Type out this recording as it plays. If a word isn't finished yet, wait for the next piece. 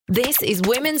This is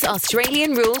Women's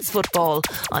Australian Rules Football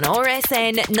on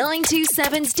RSN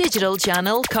 927's digital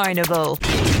channel Carnival.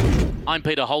 I'm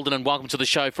Peter Holden and welcome to the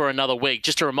show for another week.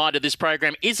 Just a reminder, this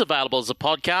program is available as a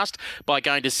podcast by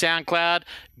going to SoundCloud,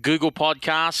 Google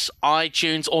Podcasts,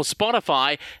 iTunes or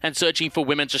Spotify and searching for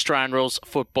Women's Australian Rules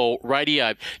Football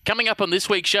Radio. Coming up on this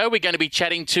week's show, we're going to be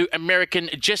chatting to American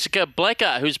Jessica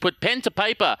Blecker, who's put pen to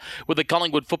paper with the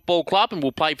Collingwood Football Club and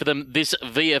will play for them this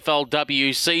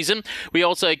VFLW season. We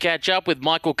also catch up with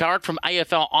Michael Currett from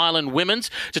AFL Island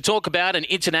Women's to talk about an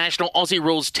international Aussie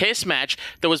Rules test match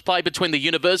that was played between the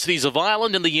Universities of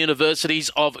Ireland and the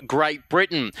Universities of Great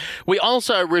Britain. We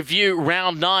also review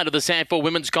round 9 of the Sanford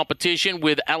Women's competition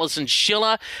with Alison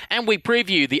Schiller, and we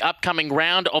preview the upcoming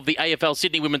round of the AFL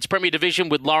Sydney Women's Premier Division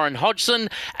with Lauren Hodgson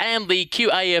and the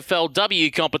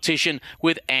QAFLW competition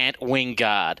with Ant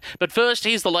Wingard. But first,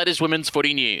 here's the latest women's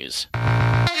footy news.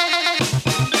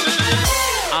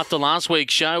 After last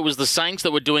week's show, it was the Saints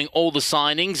that were doing all the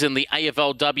signings in the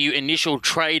AFLW initial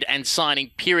trade and signing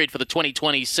period for the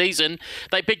 2020 season.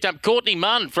 They picked up Courtney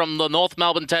Munn from the North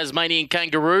Melbourne Tasmanian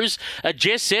Kangaroos,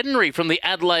 Jess Seddenary from the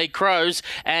Adelaide Crows,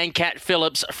 and Kat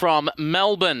Phillips from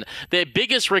Melbourne. Their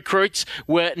biggest recruits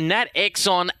were Nat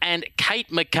Exon and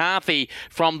Kate McCarthy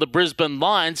from the Brisbane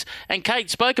Lions, and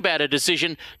Kate spoke about her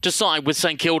decision to sign with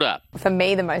St Kilda. For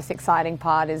me, the most exciting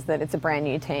part is that it's a brand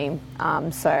new team,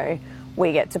 so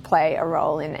we get to play a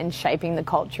role in shaping the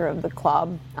culture of the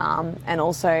club and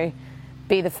also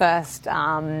be the first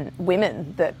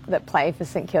women that play for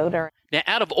St Kilda. Now,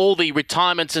 out of all the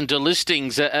retirements and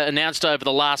delistings announced over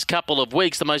the last couple of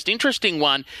weeks, the most interesting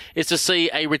one is to see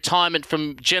a retirement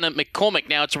from Jenna McCormick.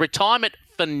 Now, it's a retirement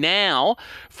for now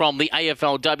from the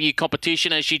AFLW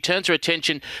competition as she turns her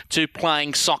attention to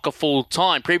playing soccer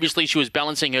full-time. Previously, she was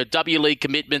balancing her W League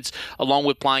commitments along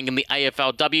with playing in the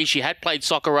AFLW. She had played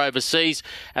soccer overseas,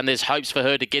 and there's hopes for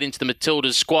her to get into the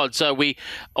Matildas squad. So we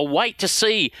await to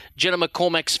see Jenna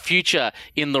McCormick's future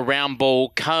in the round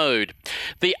ball code.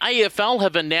 The AFL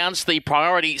have announced the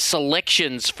priority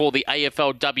selections for the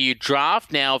AFLW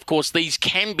draft. Now, of course, these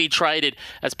can be traded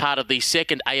as part of the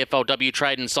second AFLW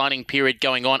trade and signing period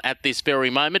going on at this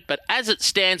very moment. But as it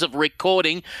stands of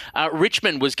recording,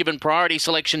 Richmond was given priority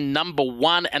selection number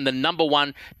 1 and the number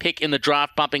 1 pick in the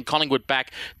draft, bumping Collingwood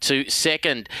back to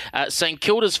second. St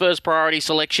Kilda's first priority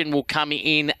selection will come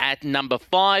in at number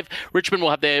 5. Richmond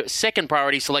will have their second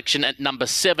priority selection at number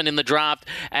 7 in the draft,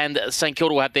 and St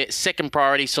Kilda will have their second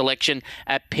priority selection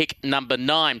at pick number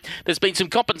 9. There's been some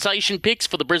compensation picks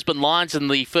for the Brisbane Lions in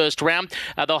the first round.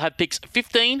 They'll have picks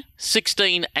 15,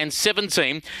 16 and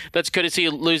 17. That's courtesy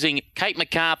of losing Kate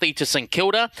McCarthy to St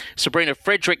Kilda, Sabrina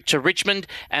Frederick to Richmond,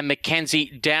 and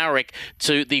Mackenzie Dowrick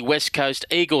to the West Coast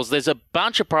Eagles. There's a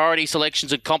bunch of priority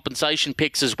selections and compensation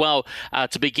picks as well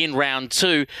to begin round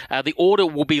 2. The order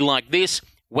will be like this: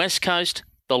 West Coast,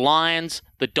 the Lions,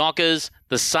 the Dockers,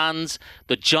 the Suns,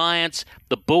 the Giants,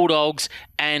 the Bulldogs,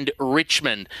 and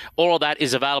Richmond. All of that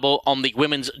is available on the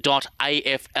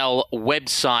women's.afl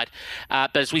website.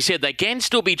 But as we said, they can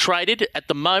still be traded. At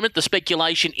the moment, the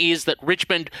speculation is that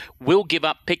Richmond will give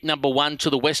up pick number 1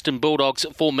 to the Western Bulldogs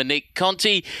for Monique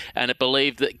Conti, and it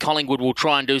believed that Collingwood will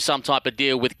try and do some type of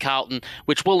deal with Carlton,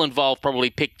 which will involve probably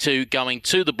pick 2 going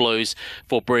to the Blues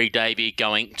for Bree Davey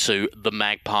going to the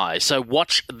Magpies. So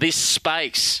watch this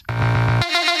space.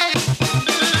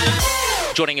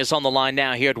 Joining us on the line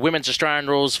now here at Women's Australian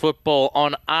Rules Football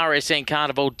on RSN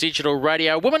Carnival Digital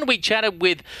Radio. A woman we chatted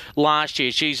with last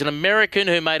year. She's an American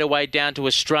who made her way down to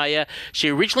Australia. She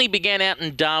originally began out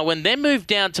in Darwin, then moved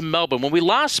down to Melbourne. When we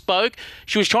last spoke,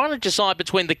 she was trying to decide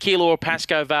between the Keilor or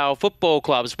Pascoe Vale football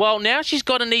clubs. Well, now she's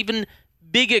got an even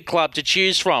bigger club to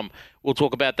choose from. We'll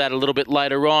talk about that a little bit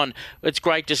later on. It's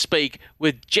great to speak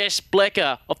with Jess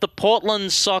Blecker of the Portland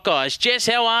Sockeyes. Jess,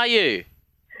 how are you?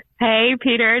 Hey,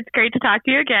 Peter. It's great to talk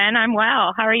to you again. I'm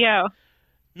well. How are you?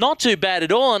 Not too bad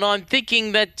at all, and I'm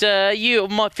thinking that you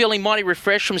might feeling mighty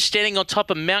refreshed from standing on top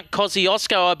of Mount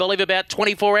Kosciuszko, I believe, about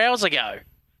 24 hours ago.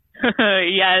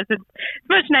 Yes, it's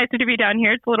much nicer to be down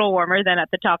here. It's a little warmer than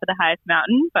at the top of the highest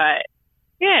mountain, but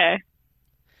yeah.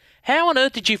 How on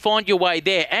earth did you find your way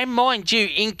there? And mind you,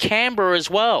 in Canberra as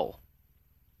well.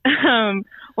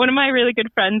 One of my really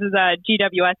good friends is a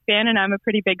GWS fan, and I'm a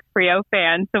pretty big Freo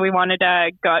fan, so we wanted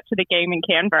to go out to the game in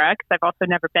Canberra because I've also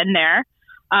never been there.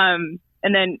 And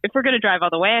then if we're going to drive all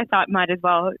the way, I thought might as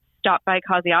well stop by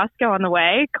Kosciuszko on the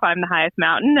way, climb the highest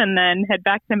mountain, and then head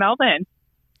back to Melbourne.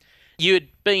 You had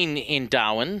been in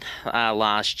Darwin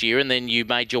last year, and then you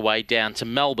made your way down to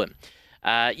Melbourne.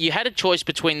 You had a choice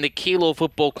between the Keilor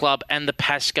Football Club and the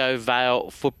Pascoe Vale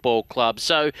Football Club.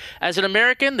 So, as an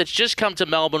American that's just come to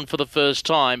Melbourne for the first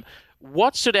time,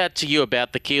 What stood out to you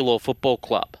about the Keilor Football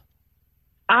Club?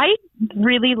 I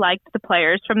really liked the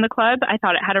players from the club. I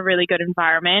thought it had a really good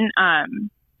environment. And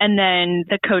then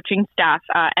the coaching staff,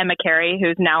 Emma Carey,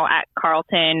 who's now at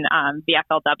Carleton,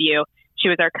 VFLW, she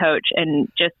was our coach and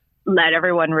just led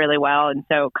everyone really well. And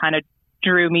so kind of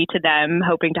drew me to them,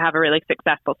 hoping to have a really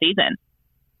successful season.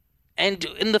 And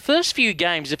in the first few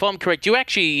games, if I'm correct, you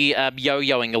actually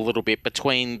yo-yoing a little bit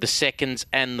between the seconds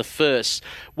and the firsts.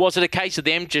 Was it a case of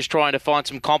them just trying to find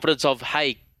some confidence of,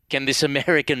 hey, can this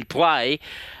American play?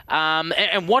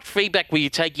 And what feedback were you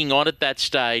taking on at that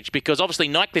stage? Because obviously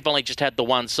Nightcliff only just had the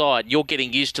one side. You're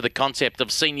getting used to the concept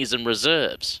of seniors and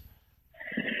reserves.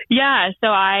 Yeah, so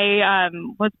I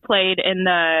was played in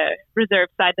the reserve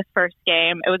side the first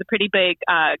game. It was a pretty big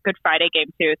Good Friday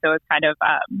game too, so it was kind of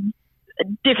a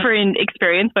different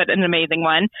experience, but an amazing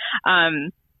one.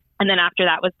 And then after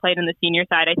that was played in the senior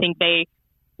side. I think they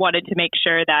wanted to make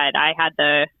sure that I had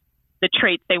the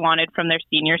traits they wanted from their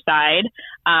senior side.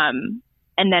 And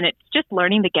then it's just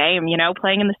learning the game. You know,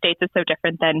 playing in the States is so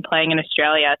different than playing in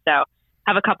Australia. So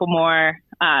have a couple more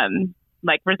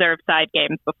reserve side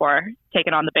games before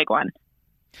taking on the big one.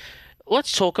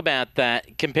 Let's talk about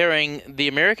that, comparing the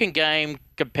American game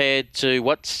compared to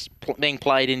what's being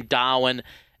played in Darwin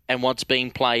and what's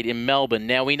being played in Melbourne.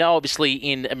 Now, we know obviously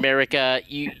in America,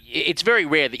 it's very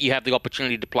rare that you have the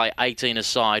opportunity to play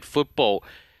 18-a-side football.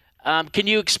 Can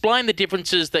you explain the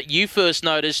differences that you first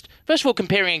noticed, first of all,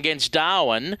 comparing against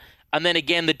Darwin, and then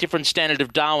again the different standard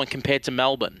of Darwin compared to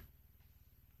Melbourne?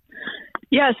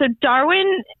 Yeah, so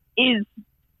Darwin is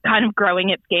kind of growing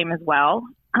its game as well.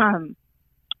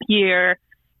 You're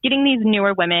getting these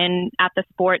newer women at the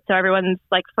sport, so everyone's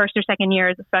like first or second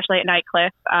years, especially at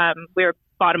Nightcliff. We were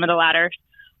bottom of the ladder.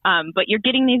 But you're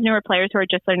getting these newer players who are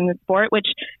just learning the sport, which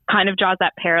kind of draws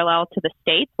that parallel to the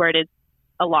States, where it is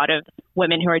a lot of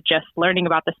women who are just learning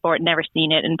about the sport, never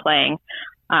seen it and playing.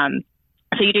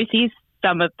 So you do see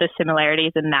some of the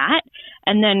similarities in that.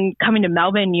 And then coming to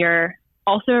Melbourne, you're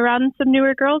also around some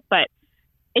newer girls, but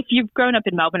if you've grown up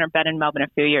in Melbourne or been in Melbourne a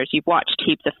few years, you've watched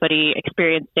heaps of footy,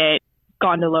 experienced it,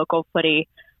 gone to local footy.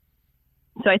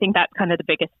 So I think that's kind of the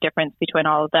biggest difference between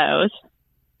all of those.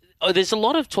 Oh, there's a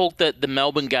lot of talk that the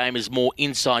Melbourne game is more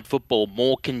inside football,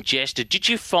 more congested. Did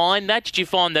you find that? Did you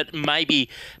find that maybe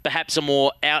perhaps a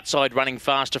more outside running,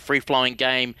 faster, free-flowing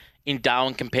game in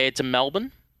Darwin compared to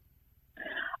Melbourne?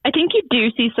 I think you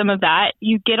do see some of that.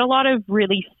 You get a lot of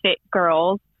really fit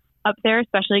girls up there,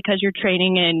 especially because you're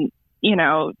training in,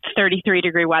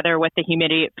 33-degree weather with the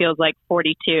humidity. It feels like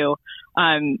 42.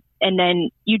 And then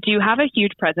you do have a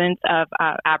huge presence of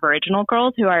Aboriginal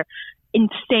girls who are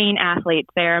insane athletes.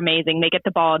 They're amazing. They get the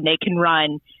ball and they can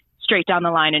run straight down the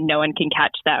line and no one can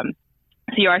catch them.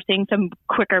 So you are seeing some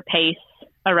quicker pace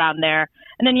around there.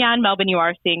 And then, in Melbourne, you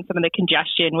are seeing some of the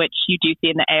congestion, which you do see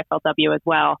in the AFLW as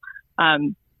well.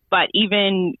 But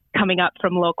even coming up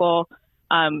from local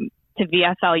to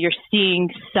VFL, you're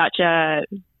seeing such a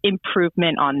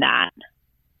improvement on that.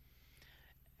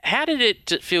 How did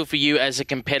it feel for you as a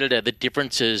competitor, the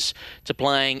differences to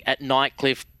playing at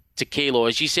Nightcliff to Keilor?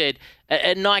 As you said,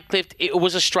 at Nightcliff, it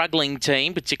was a struggling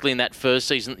team, particularly in that first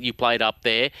season that you played up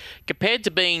there, compared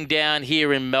to being down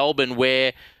here in Melbourne,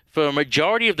 where for a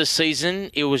majority of the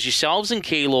season, it was yourselves and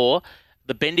Keilor,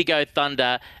 the Bendigo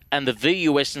Thunder, and the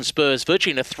VU Western Spurs,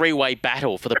 virtually in a three-way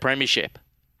battle for the premiership.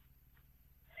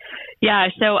 Yeah,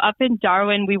 so up in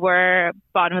Darwin, we were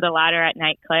bottom of the ladder at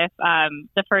Nightcliff.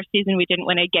 The first season, we didn't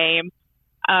win a game.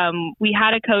 We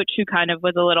had a coach who kind of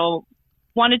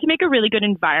wanted to make a really good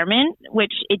environment,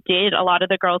 which it did. A lot of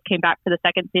the girls came back for the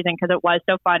second season because it was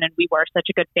so fun and we were such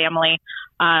a good family.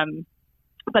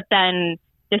 But then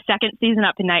the second season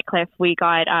up in Nightcliff, we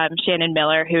got Shannon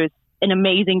Miller, who's an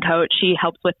amazing coach. She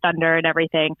helps with Thunder and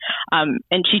everything.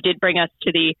 And she did bring us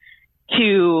to the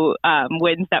two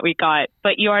wins that we got.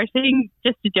 But you are seeing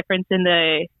just a difference in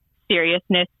the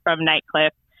seriousness from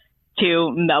Nightcliff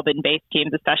to Melbourne-based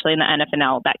teams, especially in the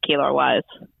NFNL that Keilor was.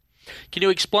 Can you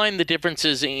explain the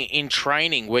differences in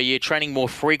training, where you're training more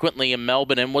frequently in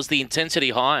Melbourne, and was the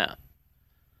intensity higher?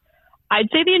 I'd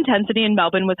say the intensity in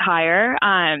Melbourne was higher.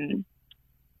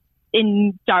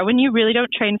 In Darwin, you really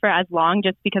don't train for as long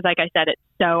just because, like I said, it's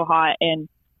so hot and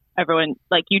everyone,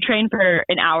 you train for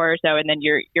an hour or so and then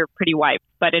you're pretty wiped.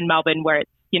 But in Melbourne, where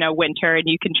it's, winter and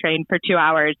you can train for 2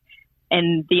 hours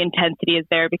and the intensity is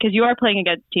there because you are playing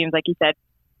against teams, like you said,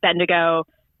 Bendigo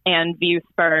and VU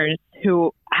Spurs,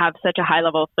 who have such a high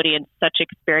level of footy and such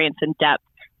experience and depth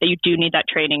that you do need that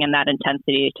training and that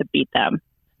intensity to beat them.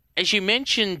 As you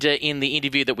mentioned in the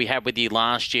interview that we had with you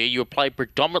last year, you played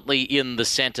predominantly in the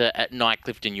centre at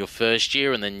Nightcliff in your first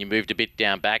year, and then you moved a bit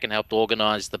down back and helped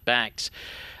organise the backs.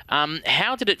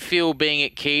 How did it feel being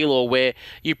at Keilor, where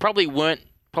you probably weren't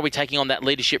taking on that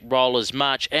leadership role as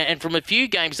much? And from a few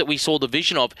games that we saw the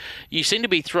vision of, you seem to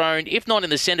be thrown, if not in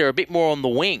the centre, a bit more on the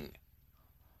wing.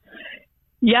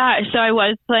 Yeah, so I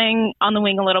was playing on the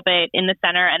wing a little bit, in the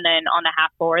center, and then on the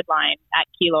half-forward line at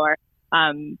Keilor.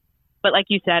 But like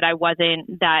you said, I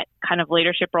wasn't that kind of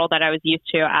leadership role that I was used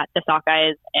to at the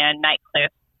Sockeyes and Nightcliff.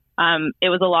 It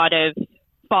was a lot of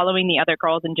following the other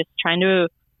girls and just trying to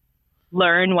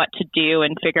learn what to do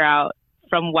and figure out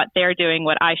from what they're doing,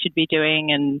 what I should be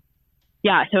doing. And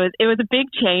yeah, so it was a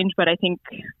big change, but I think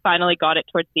finally got it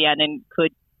towards the end and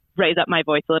could raise up my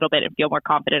voice a little bit and feel more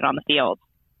confident on the field.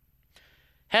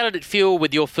 How did it feel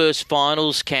with your first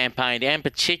finals campaign and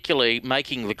particularly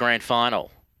making the grand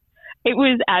final? It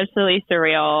was absolutely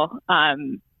surreal.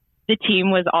 The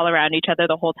team was all around each other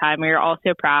the whole time. We were all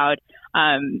so proud.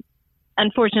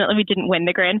 Unfortunately, we didn't win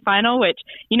the grand final, which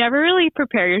you never really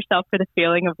prepare yourself for the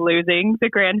feeling of losing the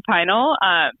grand final.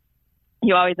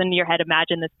 You always in your head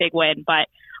imagine this big win, but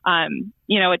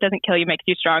it doesn't kill you, makes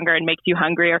you stronger and makes you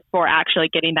hungrier for actually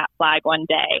getting that flag one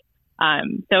day.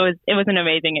 So it was an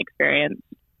amazing experience.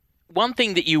 One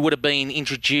thing that you would have been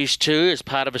introduced to as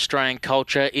part of Australian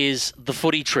culture is the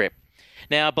footy trip.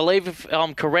 Now, I believe, if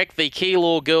I'm correct, the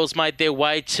Keilor girls made their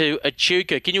way to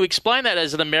Echuca. Can you explain that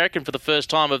as an American for the first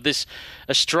time of this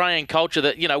Australian culture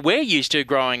that, we're used to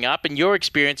growing up, and your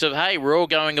experience of, hey, we're all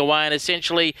going away and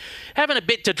essentially having a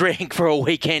bit to drink for a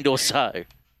weekend or so?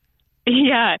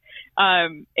 Yeah,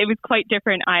 it was quite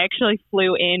different. I actually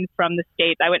flew in from the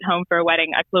States. I went home for a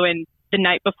wedding. I flew in the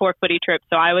night before footy trip,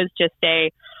 so I was just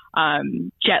a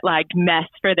jet-lagged mess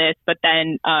for this. But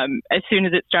then as soon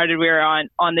as it started, we were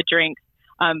on the drinks.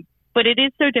 But it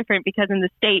is so different because in the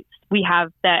States, we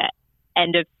have the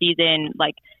end of season,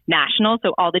 national.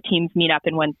 So all the teams meet up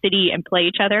in one city and play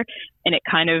each other. And it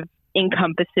kind of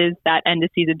encompasses that end of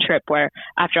season trip where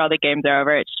after all the games are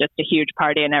over, it's just a huge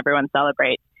party and everyone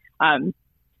celebrates.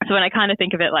 So when I kind of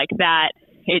think of it like that,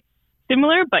 it's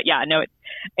similar, but yeah, no,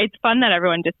 it's fun that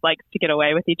everyone just likes to get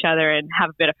away with each other and have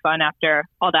a bit of fun after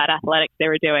all that athletics they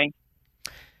were doing.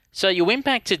 So you went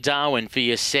back to Darwin for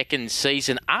your second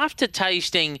season after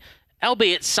tasting,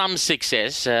 albeit some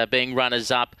success, being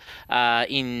runners-up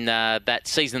in that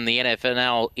season in the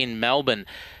NFL in Melbourne.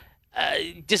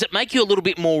 Does it make you a little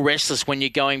bit more restless when you're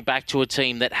going back to a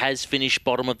team that has finished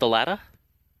bottom of the ladder?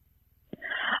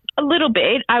 A little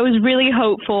bit. I was really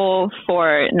hopeful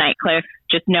for Nightcliff,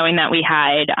 just knowing that we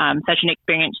had such an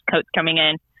experienced coach coming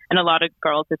in, and a lot of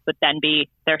girls, this would then be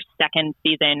their second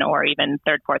season or even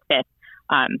third, fourth, fifth.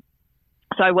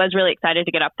 So I was really excited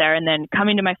to get up there, and then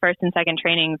coming to my first and second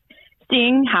trainings,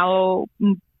 seeing how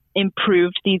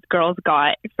improved these girls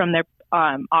got from their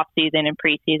off-season and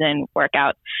preseason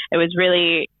workouts. It was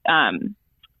really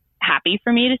happy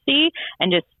for me to see,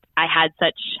 and just I had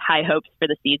such high hopes for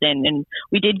the season, and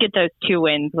we did get those 2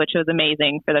 wins, which was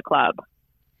amazing for the club.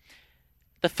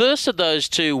 The first of those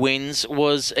 2 wins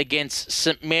was against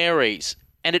St Mary's,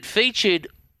 and it featured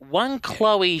one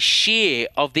Chloe Shear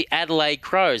of the Adelaide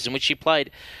Crows, in which she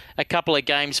played a couple of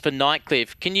games for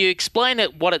Nightcliff. Can you explain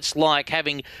what it's like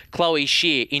having Chloe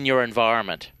Shear in your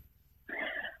environment?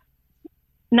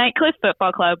 Nightcliff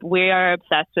Football Club, we are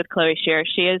obsessed with Chloe Shear.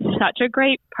 She is such a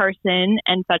great person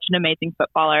and such an amazing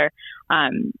footballer.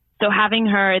 So having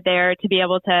her there to be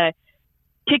able to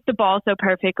kick the ball so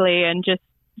perfectly, and just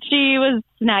she was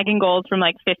snagging goals from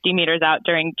 50 meters out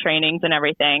during trainings and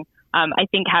everything. I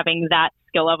think having that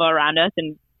skill level around us,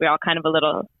 and we were all kind of a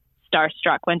little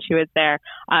starstruck when she was there,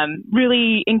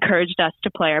 really encouraged us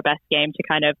to play our best game to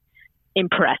kind of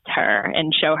impress her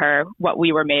and show her what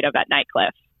we were made of at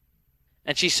Nightcliff.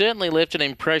 And she certainly left an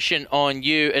impression on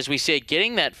you, as we said,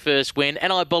 getting that first win,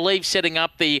 and I believe setting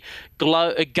up the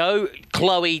Go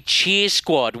Chloe cheer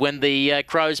squad when the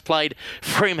Crows played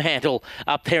Fremantle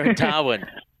up there in Darwin.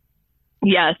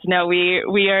 Yes, no, we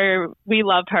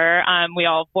love her. We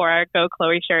all wore our Go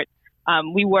Chloe shirts.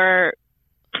 We were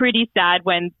pretty sad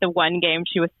when the one game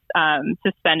she was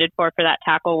suspended for that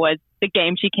tackle was the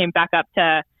game she came back up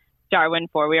to Darwin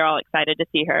for. We were all excited to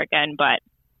see her again, but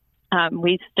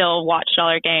we still watched all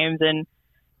her games and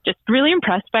just really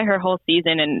impressed by her whole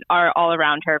season and are all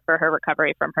around her for her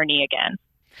recovery from her knee again.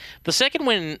 The second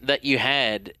win that you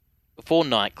had for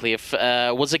Nightcliff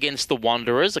was against the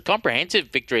Wanderers, a comprehensive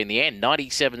victory in the end,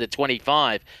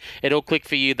 97-25. It all clicked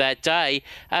for you that day.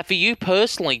 For you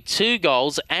personally, 2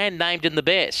 goals and named in the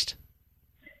best.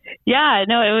 Yeah,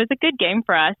 no, it was a good game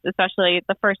for us, especially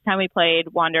the first time we played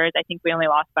Wanderers. I think we only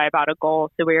lost by about a goal,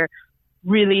 so we were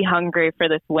really hungry for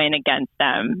this win against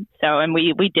them. So, and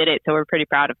we did it, so we're pretty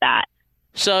proud of that.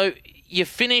 So you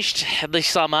finished the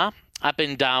summer up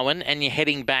in Darwin and you're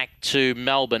heading back to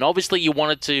Melbourne. Obviously, you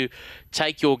wanted to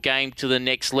take your game to the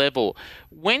next level.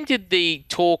 When did the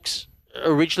talks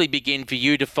originally begin for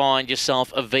you to find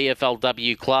yourself a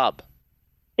VFLW club?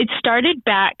 It started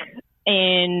back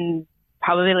in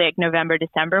probably like November,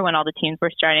 December, when all the teams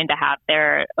were starting to have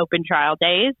their open trial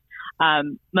days.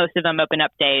 Most of them open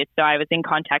up days. So I was in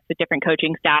contact with different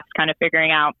coaching staffs, kind of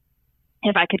figuring out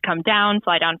if I could come down,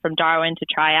 fly down from Darwin to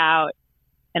try out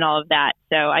and all of that.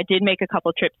 So I did make a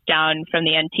couple trips down from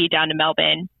the NT down to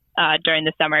Melbourne during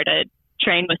the summer to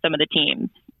train with some of the teams.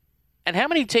 And how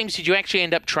many teams did you actually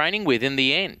end up training with in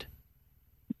the end?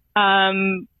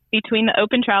 Between the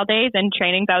open trial days and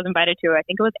trainings I was invited to, I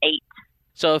think it was 8.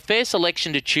 So a fair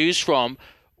selection to choose from.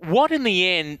 What in the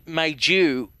end made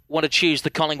you want to choose the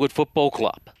Collingwood Football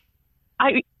Club?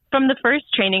 From the first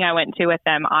training I went to with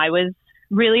them, I was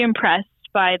really impressed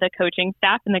by the coaching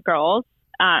staff and the girls.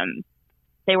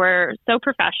 They were so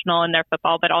professional in their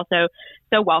football, but also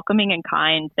so welcoming and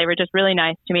kind. They were just really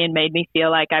nice to me and made me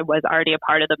feel like I was already a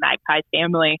part of the Magpies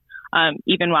family,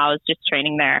 even while I was just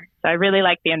training there. So I really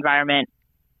liked the environment.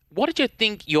 What did you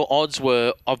think your odds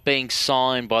were of being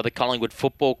signed by the Collingwood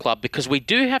Football Club? Because we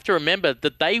do have to remember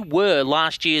that they were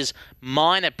last year's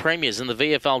minor premiers in the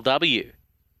VFLW.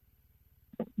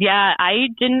 Yeah, I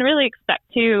didn't really expect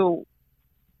to,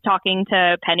 talking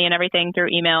to Penny and everything through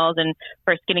emails and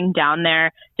first getting down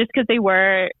there, just because they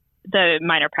were the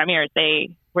minor premiers.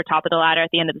 They were top of the ladder at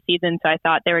the end of the season, so I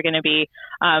thought they were going to be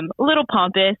a little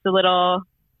pompous, a little,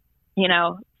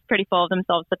 pretty full of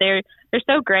themselves, but they're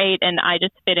so great, and I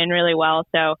just fit in really well.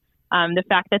 So the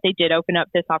fact that they did open up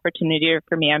this opportunity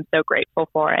for me, I'm so grateful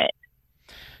for it.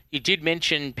 You did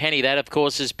mention Penny. That, of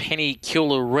course, is Penny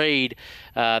Cula-Reid,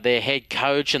 their head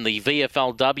coach and the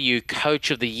VFLW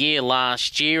Coach of the Year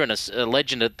last year and a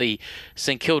legend at the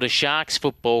St Kilda Sharks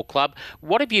Football Club.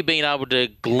 What have you been able to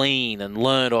glean and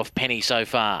learn off Penny so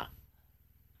far?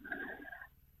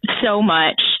 So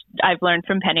much. I've learned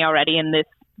from Penny already in this,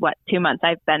 2 months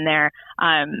I've been there.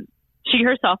 She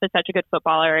herself is such a good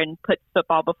footballer and puts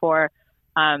football before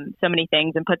so many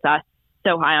things and puts us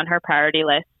so high on her priority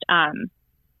list.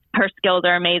 Her skills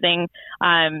are amazing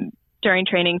during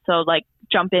training. So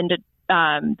jump into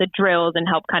the drills and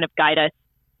help kind of guide us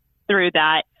through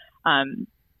that.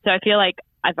 So I feel like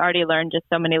I've already learned just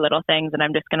so many little things, and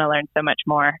I'm just going to learn so much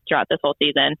more throughout this whole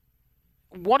season.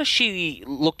 What has she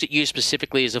looked at you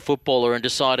specifically as a footballer and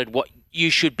decided what you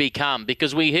should become?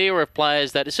 Because we hear of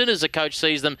players that as soon as a coach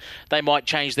sees them, they might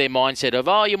change their mindset of,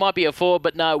 you might be a forward,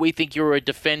 but no, we think you're a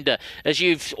defender. As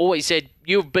you've always said,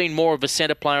 you've been more of a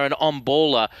centre player and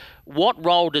on-baller. What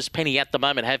role does Penny at the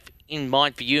moment have in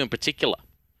mind for you in particular?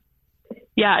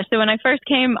 Yeah, so when I first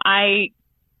came, I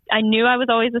knew I was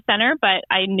always a center, but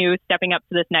I knew stepping up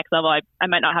to this next level, I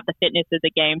might not have the fitness of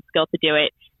the game, skill to do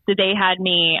it. So they had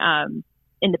me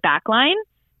in the back line.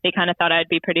 They kind of thought I'd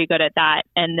be pretty good at that.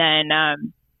 And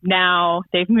then now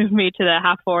they've moved me to the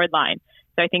half-forward line.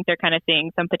 So I think they're kind of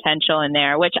seeing some potential in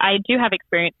there, which I do have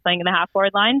experience playing in the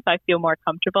half-forward line, so I feel more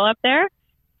comfortable up there.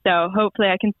 So hopefully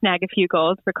I can snag a few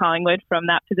goals for Collingwood from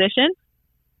that position.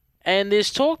 And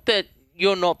there's talk that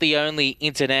you're not the only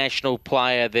international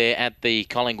player there at the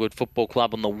Collingwood Football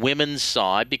Club on the women's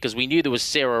side, because we knew there was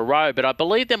Sarah Rowe, but I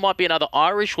believe there might be another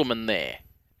Irish woman there.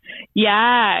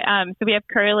 Yeah, so we have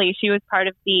Curly. She was part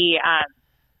of the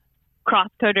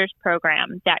Crosscoders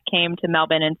program that came to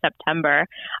Melbourne in September.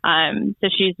 So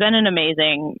she's been an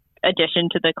amazing addition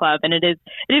to the club, and it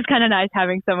is kind of nice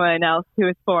having someone else who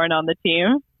is foreign on the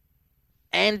team.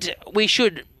 And we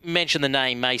should mention the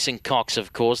name Mason Cox,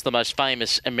 of course, the most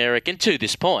famous American to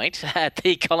this point at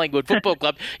the Collingwood Football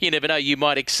Club. You never know, you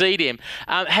might exceed him.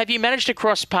 Have you managed to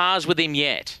cross paths with him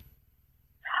yet?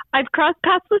 I've crossed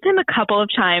paths with him a couple of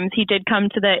times. He did come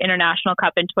to the International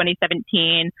Cup in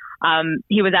 2017.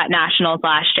 He was at Nationals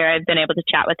last year. I've been able to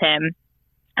chat with him.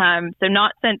 So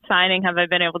not since signing have I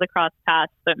been able to cross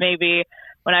paths, but maybe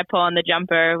when I pull on the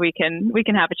jumper, we can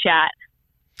have a chat.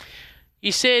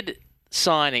 You said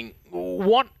signing.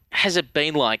 What has it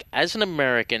been like as an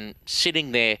American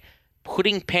sitting there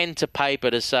putting pen to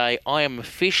paper to say, I am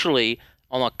officially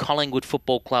on a Collingwood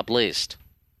Football Club list?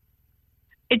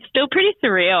 It's still pretty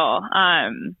surreal.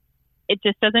 It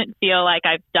just doesn't feel like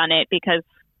I've done it, because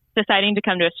deciding to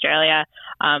come to Australia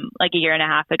like a year and a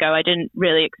half ago, I didn't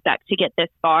really expect to get this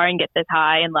far and get this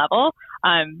high and level.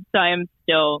 So I am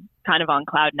still kind of on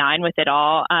cloud nine with it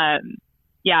all.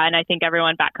 And I think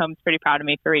everyone back home is pretty proud of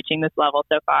me for reaching this level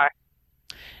so far.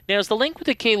 Now, is the link with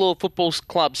the Keilor Football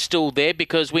Club still there?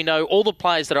 Because we know all the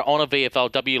players that are on a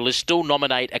VFLW list still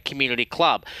nominate a community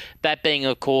club. That being,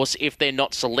 of course, if they're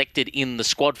not selected in the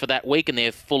squad for that week and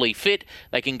they're fully fit,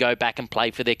 they can go back and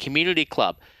play for their community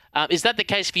club. Is that the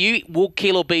case for you? Will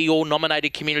Keilor be your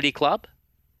nominated community club?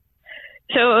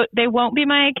 So they won't be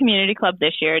my community club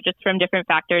this year, just from different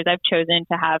factors. I've chosen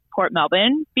to have Port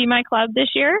Melbourne be my club this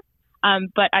year.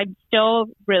 But I'm still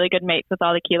really good mates with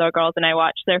all the Keilor girls, and I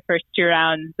watched their first 2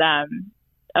 rounds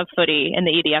of footy in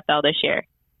the EDFL this year.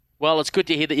 Well, it's good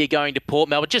to hear that you're going to Port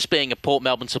Melbourne. Just being a Port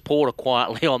Melbourne supporter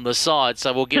quietly on the side,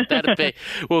 so we'll give that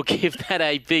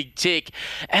a big tick.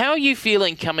 How are you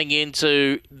feeling coming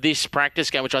into this practice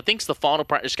game, which I think is the final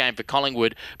practice game for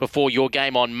Collingwood before your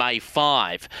game on May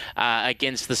 5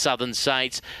 against the Southern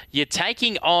Saints? You're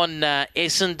taking on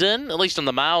Essendon, at least on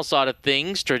the male side of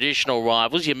things, traditional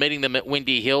rivals. You're meeting them at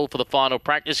Windy Hill for the final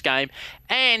practice game,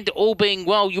 and all being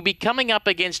well, you'll be coming up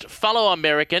against fellow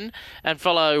American and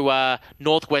fellow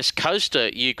Northwest Coaster,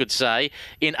 you could say,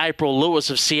 in April Lewis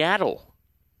of Seattle.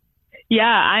 Yeah,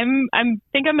 I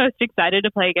think I'm most excited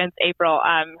to play against April.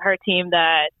 Her team,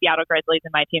 the Seattle Grizzlies,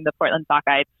 and my team, the Portland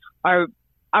Sockeyes, are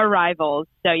rivals.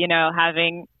 So,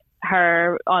 having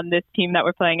her on this team that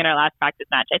we're playing in our last practice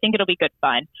match, I think it'll be good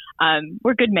fun.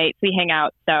 We're good mates. We hang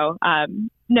out. So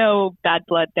no bad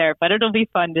blood there, but it'll be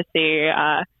fun to see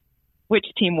which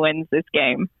team wins this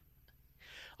game.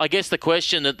 I guess the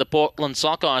question that the Portland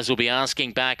Sockeyes will be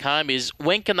asking back home is,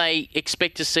 when can they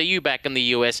expect to see you back in the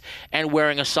US and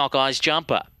wearing a Sockeyes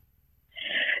jumper?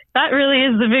 That really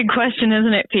is the big question,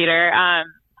 isn't it, Peter?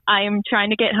 I am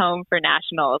trying to get home for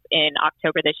Nationals in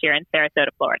October this year in Sarasota,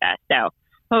 Florida. So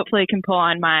hopefully I can pull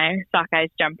on my Sockeyes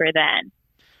jumper then.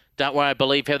 Don't worry, I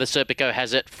believe Heather Serpico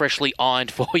has it freshly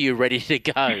ironed for you, ready to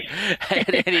go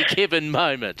at any given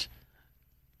moment.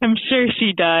 I'm sure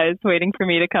she does, waiting for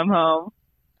me to come home.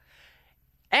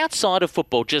 Outside of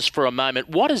football, just for a moment,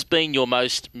 what has been your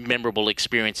most memorable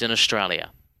experience in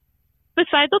Australia?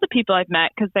 Besides all the people I've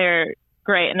met, because they're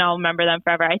great and I'll remember them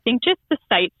forever, I think just the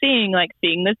sightseeing, like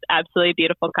seeing this absolutely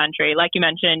beautiful country. Like you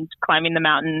mentioned, climbing the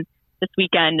mountain this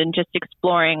weekend and just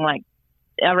exploring like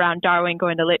around Darwin,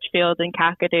 going to Litchfield and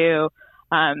Kakadu,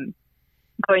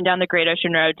 going down the Great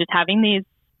Ocean Road, just having these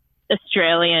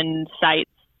Australian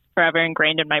sights forever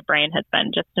ingrained in my brain has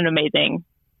been just an amazing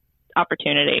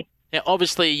opportunity. Now,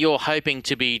 obviously, you're hoping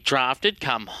to be drafted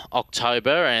come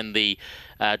October and the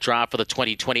draft for the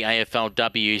 2020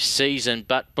 AFLW season.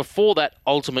 But before that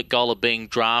ultimate goal of being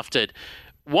drafted,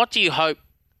 what do you hope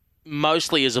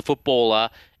mostly as a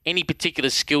footballer, any particular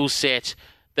skill set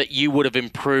that you would have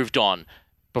improved on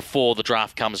before the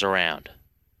draft comes around?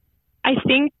 I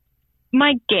think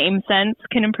my game sense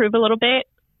can improve a little bit.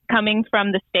 Coming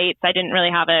from the States, I didn't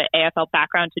really have an AFL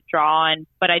background to draw on,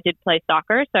 but I did play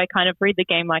soccer, so I kind of read the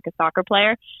game like a soccer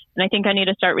player. And I think I need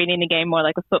to start reading the game more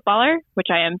like a footballer, which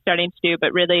I am starting to do,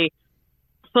 but really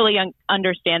fully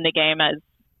understand the game as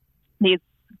these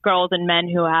girls and men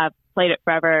who have played it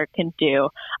forever can do.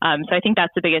 So I think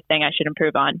that's the biggest thing I should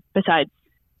improve on, besides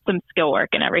some skill work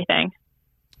and everything.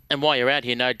 And while you're out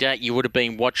here, no doubt you would have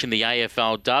been watching the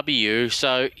AFLW.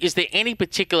 So is there any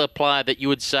particular player that you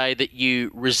would say that you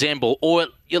resemble, or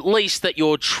at least that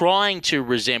you're trying to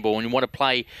resemble and you want to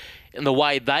play in the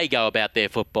way they go about their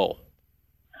football?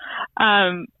 We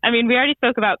already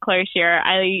spoke about Claire Shearer.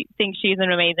 I think she's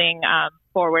an amazing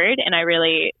forward, and I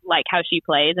really like how she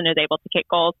plays and is able to kick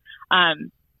goals.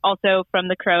 Also, from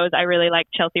the Crows, I really like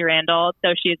Chelsea Randall.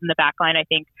 So she's in the back line. I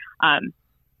think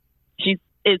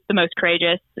is the most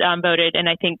courageous voted, and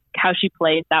I think how she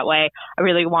plays that way, I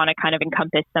really want to kind of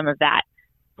encompass some of that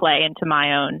play into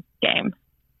my own game.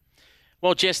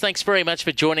 Well, Jess, thanks very much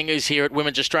for joining us here at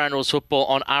Women's Australian Rules Football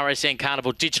on RSN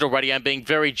Carnival Digital Radio and being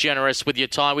very generous with your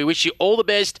time. We wish you all the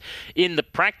best in the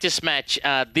practice match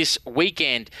this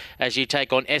weekend as you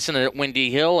take on Essendon at Windy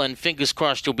Hill, and fingers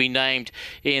crossed you'll be named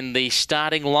in the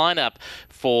starting lineup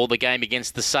for the game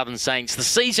against the Southern Saints, the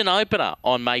season opener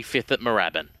on May 5th at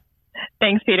Moorabbin.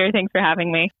 Thanks, Peter. Thanks for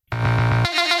having me.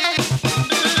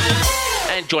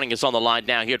 And joining us on the line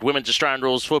now here at Women's Australian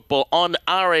Rules Football on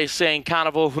RSN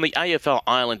Carnival from the AFL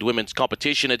Ireland Women's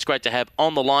Competition. It's great to have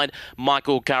on the line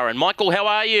Michael Curran. Michael, how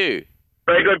are you?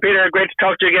 Very good, Peter. Great to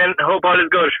talk to you again. I hope all is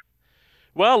good.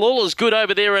 Well, all is good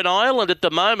over there in Ireland at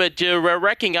the moment. You're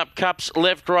racking up cups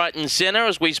left, right and centre.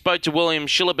 As we spoke to William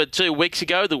Shillabert 2 weeks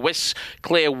ago, the West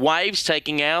Clare Waves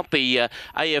taking out the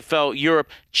AFL Europe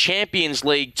Champions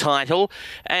League title.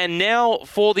 And now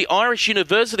for the Irish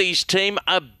Universities team,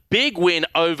 a big win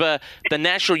over the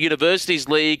National Universities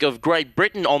League of Great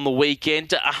Britain on the weekend,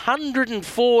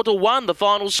 104-1, the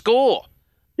final score.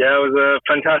 Yeah, it was a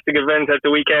fantastic event at the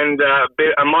weekend.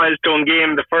 A milestone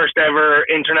game, the first ever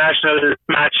international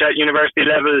match at university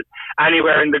level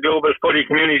anywhere in the global footy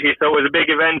community. So it was a big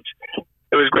event.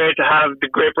 It was great to have the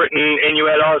Great Britain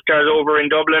NUL All-Stars over in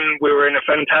Dublin. We were in a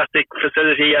fantastic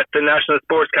facility at the National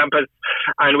Sports Campus,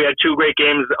 and we had two great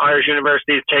games, Irish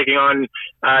universities taking on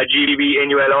GBB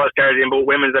NUL All-Stars in both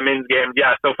women's and men's games.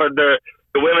 Yeah, so for the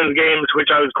women's games, which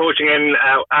I was coaching in,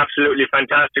 absolutely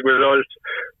fantastic results.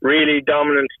 Really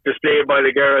dominant display by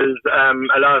the girls.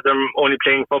 A lot of them only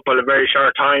playing football a very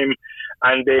short time,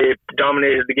 and they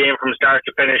dominated the game from start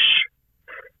to finish.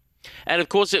 And of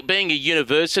course, it being a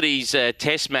university's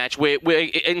test match, we're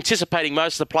anticipating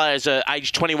most of the players are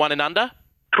aged 21 and under?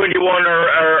 21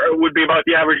 or would be about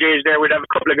the average age there. We'd have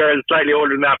a couple of girls slightly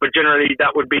older than that, but generally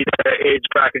that would be the age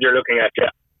bracket you're looking at, yeah.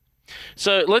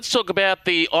 So let's talk about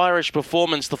the Irish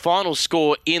performance. The final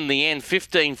score in the end,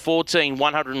 15-14,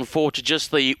 104 to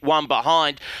just the one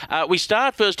behind. We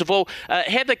start, first of all,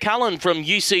 Heather Cullen from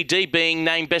UCD being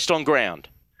named best on ground.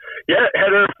 Yeah,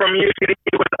 Heather from UCD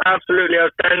was absolutely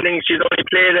outstanding. She's only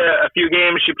played a few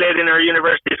games. She played in her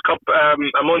Universities Cup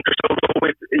a month or so ago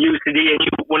with UCD,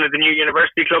 one of the new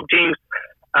university club teams.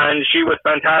 And she was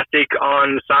fantastic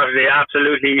on Saturday,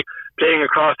 absolutely. Playing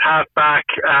across half-back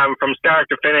from start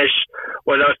to finish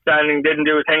was outstanding, didn't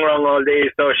do a thing wrong all day.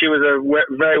 So she was a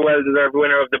very well-deserved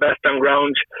winner of the best on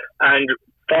ground. And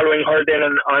following her then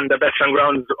on the best on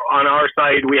ground on our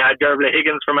side, we had Dervla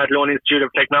Higgins from Athlone Institute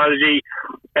of Technology,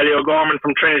 Ellie O'Gorman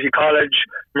from Trinity College,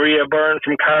 Maria Byrne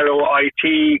from Carlow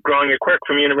IT, Grania Quirk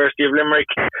from University of Limerick,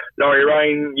 Laurie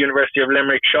Ryan, University of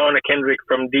Limerick, Shauna Kendrick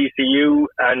from DCU,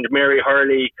 and Mary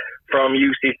Hurley from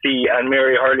UCC. And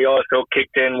Mary Hurley also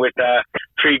kicked in with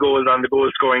 3 goals on the goal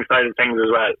scoring side of things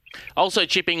as well. Also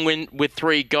chipping in with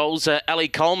 3 goals, Ali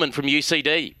Coleman from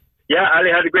UCD. Yeah,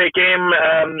 Ali had a great game.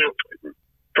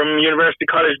 From University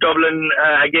College Dublin,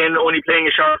 again, only playing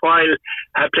a short while.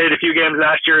 Had played a few games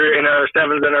last year in our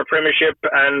sevens and our premiership,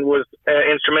 and was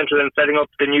instrumental in setting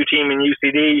up the new team in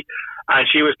UCD. And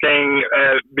she was playing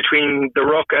between the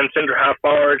ruck and centre half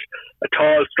forward. A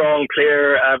tall, strong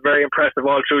player, very impressive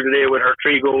all through the day with her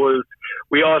 3 goals.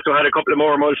 We also had a couple of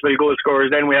more multiple goal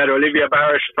scorers. Then we had Olivia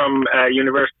Barrett from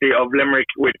University of Limerick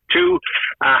with 2,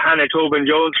 Hannah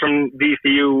Tobin-Jones from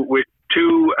DCU with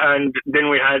 2, and then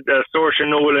we had Saoirse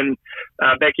Nolan,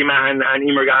 Becky Mahan and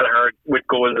Emer Gallagher with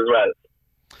goals as well.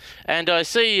 And I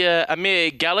see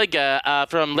Amir Gallagher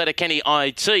from Letterkenny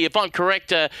IT. If I'm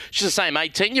correct, she's the same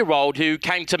 18-year-old who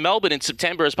came to Melbourne in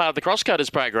September as part of the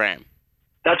Crosscoders program.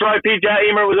 That's right, Pete. Yeah,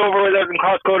 Emer was over with us in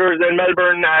Crosscoders in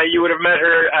Melbourne. You would have met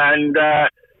her, and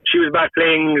she was back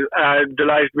playing,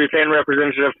 delighted to be playing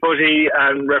representative footy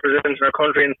and representing her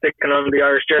country and sticking on the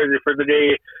Irish jersey for the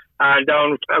day,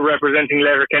 down representing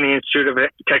Letterkenny Institute of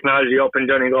Technology up in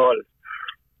Donegal.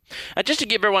 Just to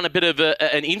give everyone a bit of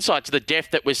an insight to the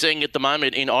depth that we're seeing at the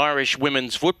moment in Irish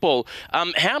women's football,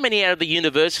 how many out of the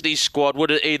university squad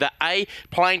would either A,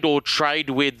 played or trade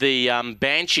with the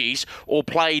Banshees, or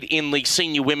played in the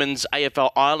senior women's AFL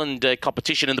Ireland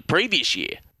competition in the previous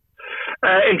year?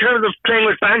 In terms of playing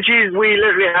with Banshees, we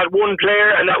literally had 1 player,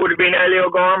 and that would have been Ellie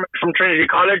O'Gorman from Trinity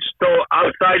College. So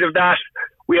outside of that,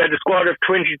 we had a squad of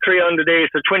 23 on the day,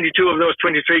 so 22 of those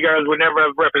 23 girls would never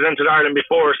have represented Ireland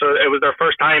before, so it was their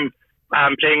first time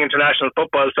playing international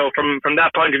football. So from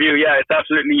that point of view, yeah, it's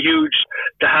absolutely huge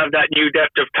to have that new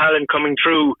depth of talent coming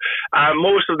through.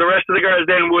 Most of the rest of the girls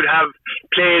then would have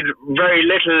played very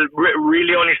little,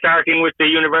 really only starting with the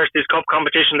Universities Cup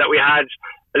competition that we had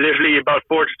literally about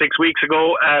 4 to 6 weeks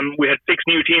ago. We had 6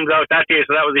 new teams out that day,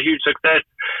 so that was a huge success.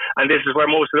 And this is where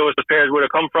most of those players would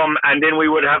have come from. And then we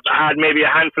would have had maybe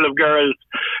a handful of girls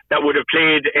that would have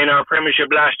played in our premiership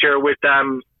last year with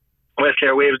West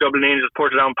Clare Waves, Dublin Angels,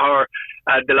 Portadown Power,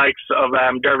 the likes of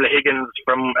Dervla Higgins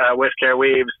from West Clare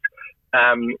Waves.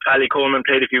 Ali Coleman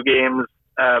played a few games.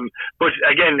 But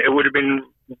again, it would have been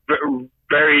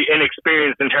very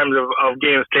inexperienced in terms of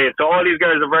games played. So all these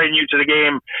girls are very new to the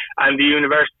game, and the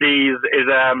universities is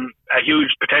a huge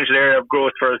potential area of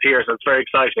growth for us here, so it's very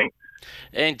exciting.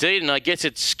 Indeed, and I guess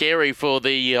it's scary for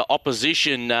the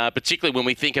opposition, particularly when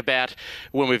we think about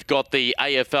when we've got the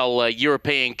AFL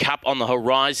European Cup on the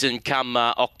horizon come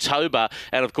October,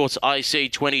 and of course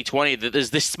IC 2020, that there's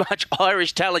this much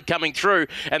Irish talent coming through,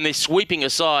 and they're sweeping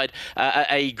aside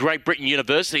a Great Britain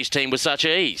Universities team with such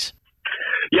ease.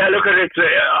 Yeah, look,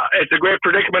 it's a great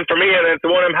predicament for me, and it's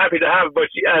the one I'm happy to have. But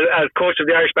as coach of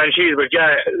the Irish Banshees, but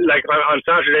yeah, like on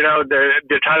Saturday now,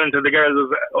 the talent of the girls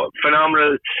is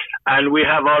phenomenal, and we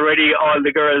have already all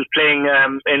the girls playing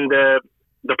in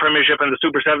the Premiership and the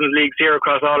Super Sevens leagues here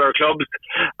across all our clubs,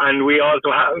 and we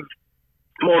also have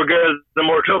more girls and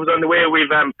more clubs on the way.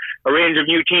 We've a range of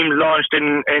new teams launched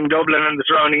in Dublin and the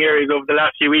surrounding areas over the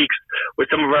last few weeks with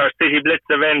some of our City Blitz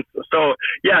events. So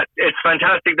yeah, it's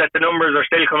fantastic that the numbers are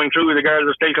still coming through, the girls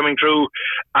are still coming through,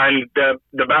 and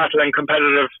the battle and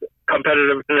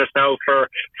competitiveness now for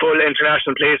full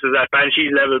international places at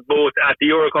Banshees level, both at the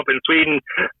Euro Cup in Sweden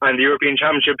and the European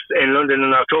Championships in London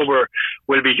in October,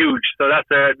 will be huge. So that's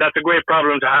a great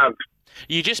problem to have.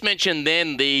 You just mentioned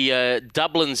then the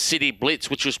Dublin City Blitz,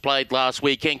 which was played last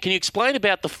weekend. Can you explain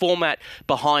about the format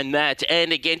behind that?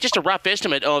 And again, just a rough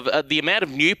estimate of the amount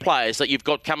of new players that you've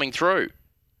got coming through.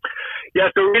 Yeah,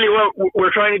 so really what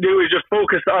we're trying to do is just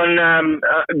focus on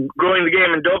growing the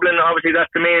game in Dublin. Obviously,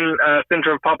 that's the main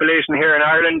centre of population here in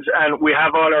Ireland, and we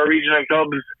have all our regional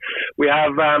clubs. We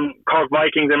have Cork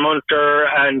Vikings in Munster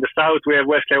and the south. We have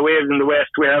West Clare Waves in the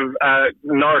west. We have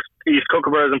North East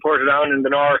Kookaburras and Portadown in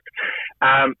the north.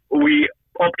 We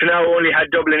up to now only had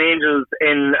Dublin Angels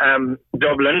in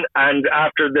Dublin, and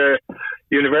after the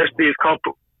Universities Cup,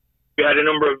 we had a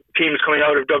number of teams coming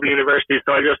out of Dublin University,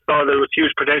 so I just saw there was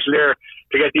huge potential there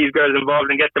to get these girls involved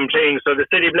and get them playing. So the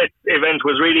City Blitz event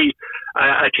was really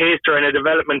a taster and a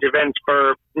development event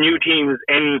for new teams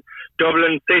in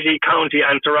Dublin City, County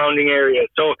and surrounding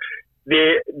areas. So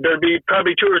there'll be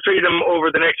probably 2 or 3 of them over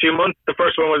the next few months. The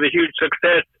first one was a huge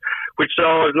success, which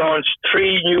saw us launch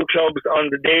 3 new clubs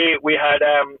on the day. We had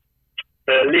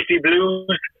the Lissy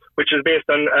Blues, which is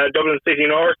based on Dublin City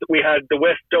North. We had the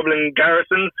West Dublin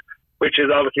Garrisons, which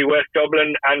is obviously West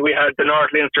Dublin, and we had the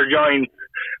North Leinster Giants,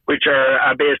 which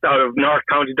are based out of North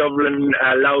County Dublin,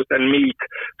 Louth and Meath.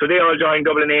 So they all joined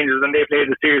Dublin Angels and they played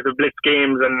a series of blitz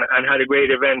games and had a great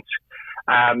event.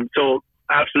 So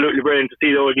absolutely brilliant to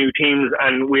see those new teams,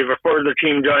 and we have a further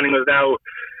team joining us now.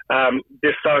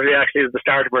 This Saturday actually is the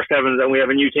start of our sevens, and we have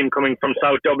a new team coming from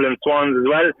South Dublin Swans as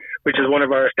well, which is one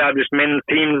of our established men's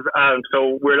teams.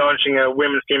 So we're launching a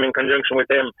women's team in conjunction with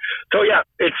them. So yeah,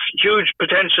 it's huge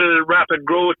potential, rapid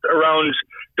growth around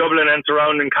Dublin and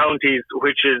surrounding counties,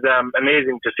 which is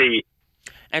amazing to see.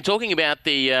 And talking about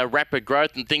the rapid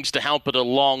growth and things to help it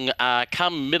along,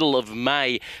 come middle of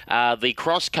May, the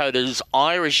Crosscoders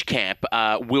Irish Camp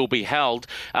will be held.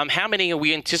 How many are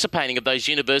we anticipating of those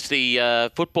university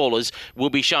footballers will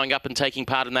be showing up and taking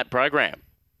part in that program?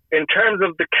 In terms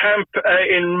of the camp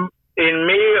in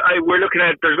May, we're looking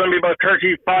at there's going to be about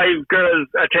 35 girls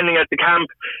attending at the camp.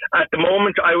 At the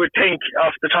moment, I would think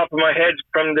off the top of my head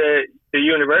from the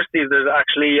universities, there's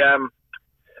actually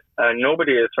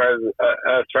nobody as far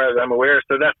as I'm aware.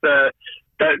 So that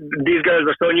these girls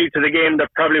are so new to the game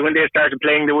that probably when they started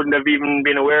playing they wouldn't have even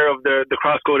been aware of the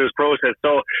Crosscoders process.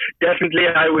 So definitely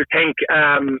I would think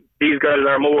these girls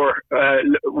are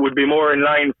would be more in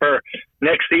line for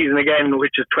next season again,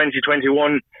 which is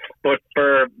 2021. But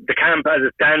for the camp as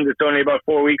it stands, it's only about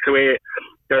 4 weeks away.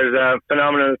 There's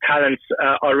phenomenal talent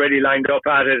already lined up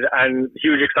at it and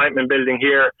huge excitement building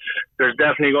here. There's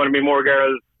definitely going to be more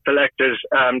girls selected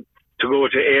to go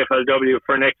to AFLW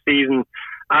for next season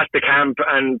at the camp,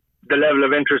 and the level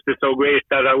of interest is so great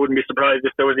that I wouldn't be surprised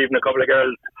if there was even a couple of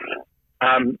girls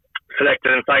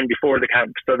selected and signed before the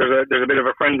camp. So there's a bit of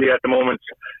a frenzy at the moment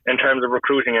in terms of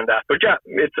recruiting and that. But yeah,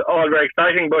 it's all very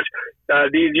exciting, but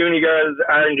these uni girls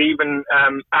aren't even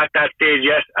at that stage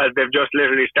yet, as they've just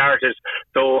literally started.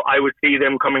 So I would see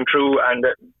them coming through, and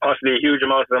possibly a huge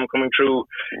amount of them coming through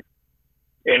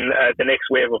in the next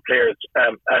wave of players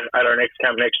at our next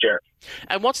camp next year.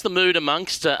 And what's the mood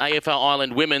amongst AFL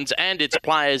Ireland Women's and its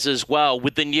players as well,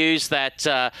 with the news that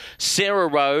Sarah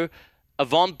Rowe,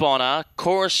 Yvonne Bonner,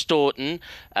 Cora Staunton,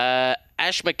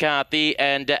 Ash McCarthy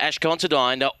and Ash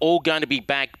Considine are all going to be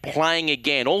back playing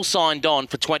again, all signed on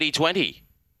for 2020?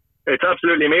 It's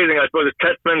absolutely amazing. I suppose it's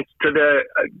testament to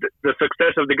the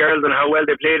success of the girls and how well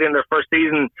they played in their first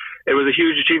season. It was a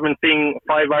huge achievement seeing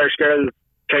 5 Irish girls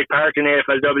take part in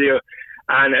AFLW,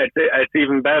 and it's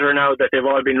even better now that they've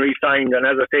all been re-signed. And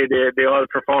as I say, they all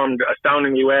performed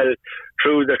astoundingly well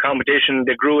through the competition.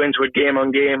 They grew into it game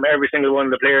on game. Every single one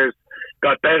of the players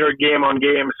got better game on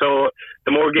game. So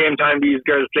the more game time these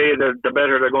girls play, the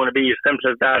better they're going to be. As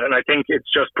simple as that. And I think it's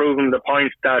just proven the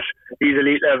point that these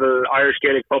elite level Irish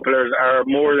Gaelic footballers are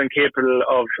more than capable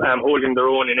of holding their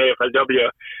own in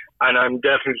AFLW. And I'm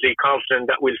definitely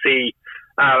confident that we'll see.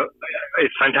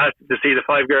 It's fantastic to see the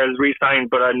 5 girls re-signed,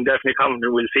 but I'm definitely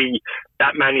confident we'll see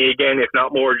that many again, if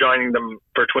not more, joining them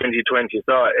for 2020.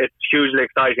 So it's hugely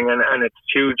exciting, and it's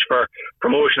huge for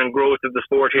promotion and growth of the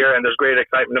sport here, and there's great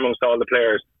excitement amongst all the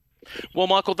players. Well,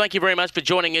 Michael, thank you very much for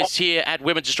joining us here at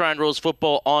Women's Australian Rules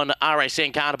Football on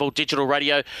RSN Carnival Digital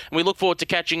Radio. And we look forward to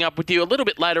catching up with you a little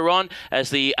bit later on as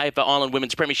the AFA Island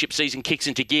Women's Premiership season kicks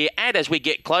into gear and as we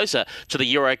get closer to the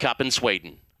Euro Cup in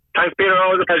Sweden. Thanks, Peter.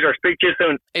 Always a pleasure. Speak to you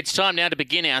soon. It's time now to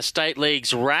begin our State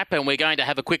Leagues wrap, and we're going to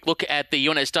have a quick look at the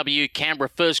UNSW Canberra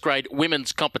First Grade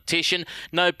Women's Competition.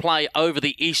 No play over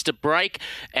the Easter break,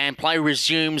 and play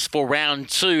resumes for round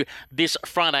 2 this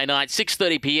Friday night,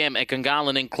 6:30pm at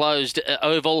Gungahlin Enclosed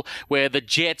Oval, where the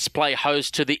Jets play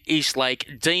host to the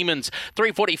Eastlake Demons.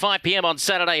 3:45pm on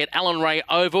Saturday at Allan Ray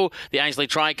Oval, the Ainslie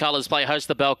Tricolours play host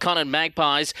to the Belconnen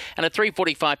Magpies, and at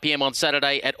 3:45pm on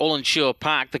Saturday at Allenshaw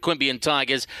Park, the Queanbeyan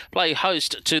Tigers play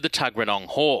host to the Tuggeranong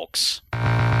Hawks.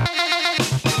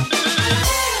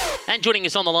 And joining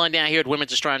us on the line now here at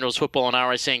Women's Australian Rules Football on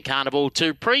RSN Carnival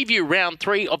to preview round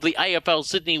 3 of the AFL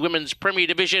Sydney Women's Premier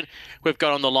Division, we've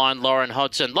got on the line Lauren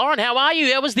Hodson. Lauren, how are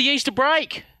you? How was the Easter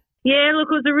break? Yeah, look,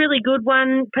 it was a really good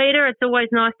one, Peter. It's always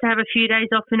nice to have a few days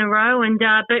off in a row, and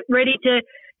but ready to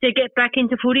get back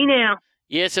into footy now.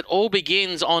 Yes, it all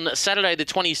begins on Saturday the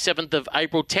 27th of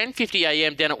April,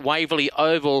 10:50am down at Waverley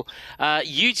Oval.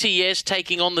 UTS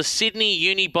taking on the Sydney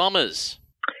Uni Bombers.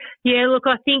 Yeah, look,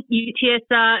 I think UTS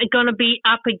are going to be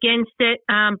up against it.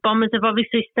 Bombers have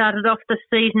obviously started off the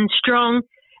season strong.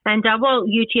 And while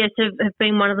UTS have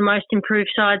been one of the most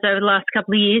improved sides over the last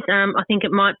couple of years, I think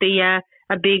it might be a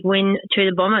big win to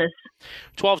the Bombers.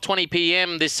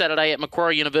 12:20pm this Saturday at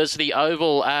Macquarie University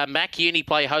Oval. Mac Uni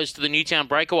play host to the Newtown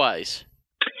Breakaways.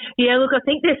 Yeah, look, I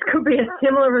think this could be a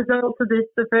similar result to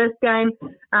the first game.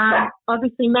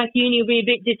 Obviously, Mac Uni will be a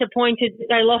bit disappointed that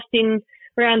they lost in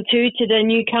round 2 to the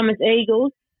newcomers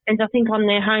Eagles, and I think on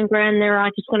their home ground they're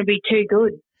just going to be too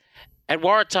good. At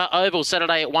Waratah Oval,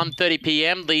 Saturday at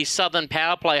 1:30pm, the Southern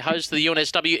Power play host to the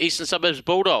UNSW Eastern Suburbs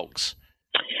Bulldogs.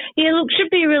 Yeah, look, should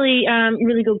be a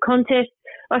really good contest.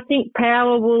 I think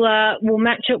Power will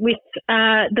match it with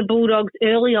the Bulldogs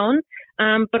early on.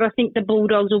 But I think the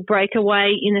Bulldogs will break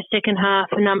away in the second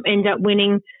half and end up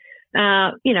winning,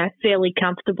 fairly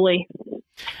comfortably.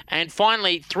 And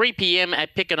finally, 3pm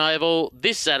at Picken Oval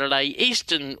this Saturday,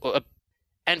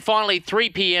 And finally,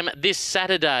 3pm this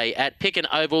Saturday at Picken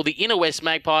Oval, the Inner West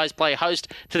Magpies play host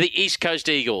to the East Coast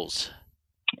Eagles.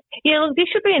 Yeah, look, this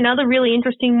should be another really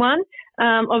interesting one.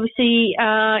 Obviously,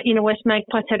 Inner West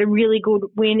Magpies had a really good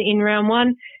win in round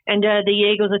 1, and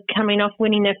the Eagles are coming off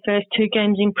winning their first 2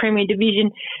 games in Premier Division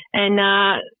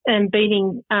and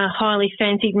beating highly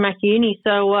fancied Mac Uni.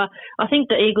 So I think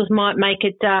the Eagles might make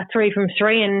it 3 from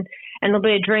 3, and there'll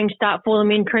be a dream start for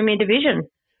them in Premier Division.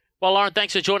 Well, Lauren,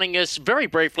 thanks for joining us very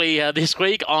briefly this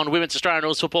week on Women's Australian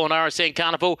Rules Football on RSN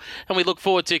Carnival, and we look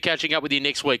forward to catching up with you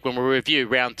next week when we review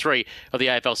round 3 of the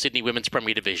AFL Sydney Women's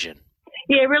Premier Division.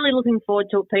 Yeah, really looking forward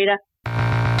to it, Peter.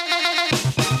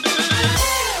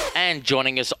 And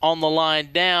joining us on the line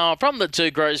now from the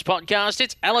Two Grows podcast,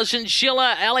 it's Alison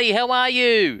Schiller. Ali, how are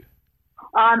you?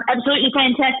 Absolutely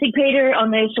fantastic, Peter,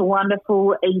 on this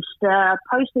wonderful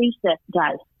post-Easter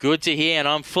day. Good to hear, and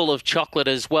I'm full of chocolate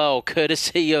as well,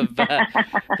 courtesy of the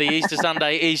Easter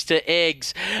Sunday Easter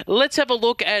eggs. Let's have a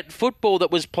look at football that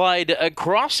was played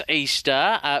across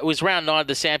Easter. It was round 9 of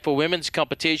the Sandford Women's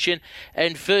Competition,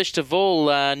 and first of all,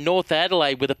 North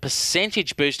Adelaide with a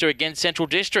percentage booster against Central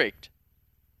District.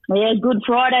 Yeah, Good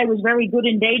Friday was very good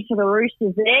indeed for the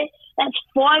Roosters there. That's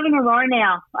 5 in a row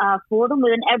now for them,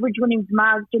 with an average winnings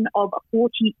margin of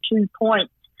 42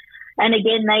 points. And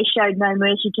again, they showed no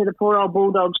mercy to the poor old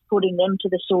Bulldogs, putting them to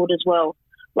the sword as well.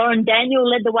 Lauren Daniel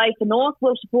led the way for North,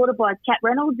 well supported by Kat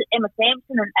Reynolds, Emma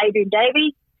Sampson and Adrian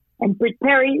Davies and Britt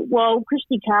Perry, while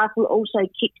Christy Castle also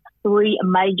kicked 3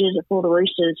 majors for the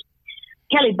Roosters.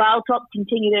 Kelly Baltop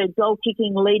continued her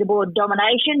goal-kicking leaderboard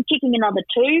domination, kicking another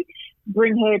 2,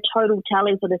 bring her total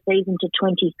tally for the season to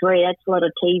 23. That's a lot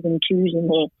of T's and 2's in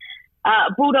there.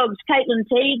 Bulldogs' Caitlin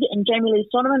Teague and Jamie Lee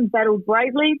Sonneman battled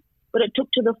bravely, but it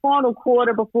took to the final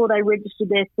quarter before they registered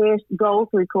their first goal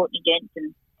through Courtney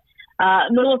Jensen.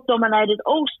 North dominated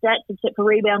all stats except for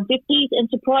rebound 50s, and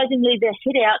surprisingly, their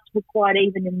hit-outs were quite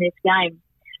even in this game.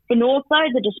 For North, though,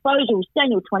 the disposals,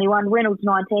 Daniel 21, Reynolds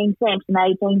 19, Sampson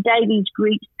 18, Davies,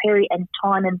 Greaves, Perry and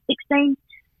Tynan 16.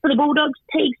 For the Bulldogs,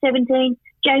 Teague 17,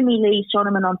 Jamie Lee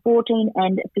Sonneman on 14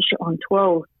 and Fisher on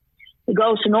 12. The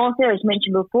goals for North there, as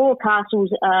mentioned before,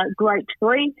 Castle's great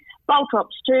 3,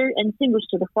 Baltrop's 2 and singles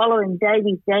to the following,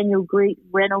 Davies, Daniel, Greaves,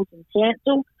 Reynolds and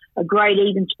Cancel. A great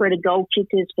even spread of goal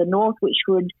kickers for North, which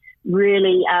would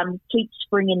really keep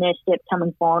spring in their step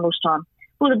coming finals time.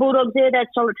 For the Bulldogs there, that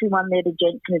solitary one there to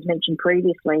Jensen, as mentioned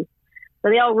previously. So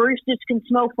the old Roosters can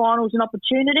smell finals an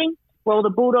opportunity. Well, the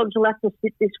Bulldogs will have to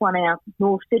sit this one out.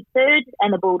 North sit third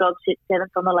and the Bulldogs sit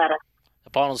seventh on the ladder. The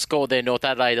final score there, North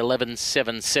Adelaide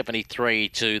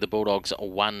 11-7-73 to the Bulldogs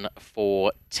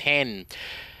 1-4-10.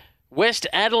 West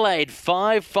Adelaide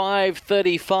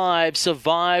 5-5-35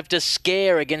 survived a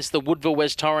scare against the Woodville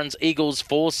West Torrens Eagles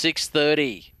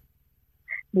 4-6-30.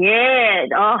 Yeah,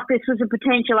 this was a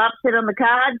potential upset on the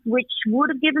cards, which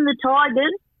would have given the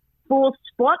Tigers fourth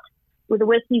spot with the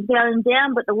Westies going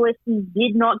down, but the Westies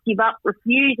did not give up,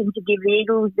 refusing to give the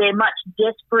Eagles their much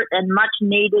desperate and much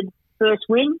needed first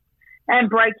win, and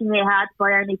breaking their hearts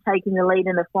by only taking the lead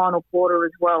in the final quarter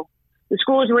as well. The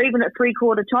scores were even at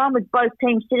three-quarter time, with both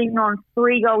teams sitting on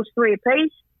 3 goals, 3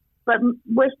 apiece, but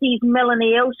Westies'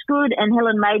 Melanie Elsgood and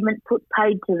Helen Maidment put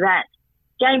paid to that.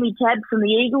 Jamie Tabb from the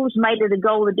Eagles made it a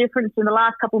goal of difference in the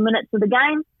last couple of minutes of the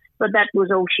game, but that was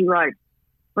all she wrote.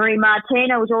 Marie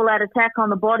Martino was all out attack on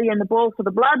the body and the ball for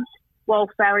the Bloods, while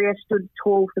Farrier stood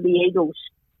tall for the Eagles.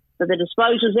 For the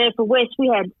disposals there for West, we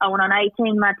had Owen on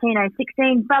 18, Martino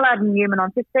 16, Ballard and Newman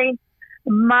on 15,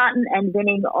 Martin and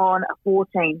Venning on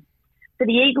 14. For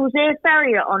the Eagles there,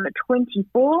 Farrier on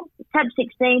 24, Tab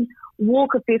 16,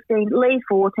 Walker 15, Lee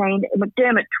 14,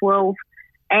 McDermott 12,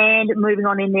 and moving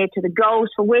on in there to the goals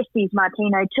for Westies,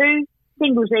 Martino 2,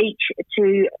 singles each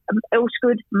to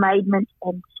Elsgood, Maidment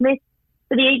and Smith.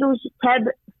 For the Eagles, Tab,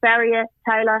 Farrier,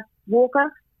 Taylor,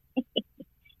 Walker.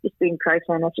 Just being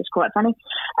Crowson, that's just quite funny.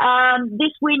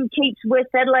 This win keeps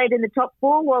West Adelaide in the top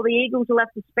 4, while the Eagles will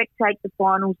have to spectate the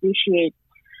finals this year.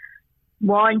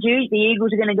 Mind you, the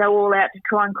Eagles are going to go all out to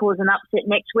try and cause an upset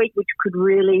next week, which could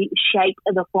really shape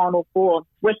the final 4.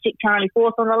 West sit currently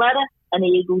 4th on the ladder, and the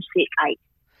Eagles sit 8th.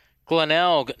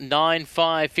 Glenelg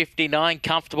 9-5-59,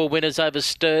 comfortable winners over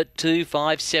Sturt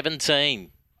 2-5-17.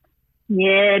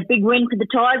 Yeah, big win for the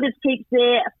Tigers, keeps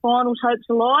their finals hopes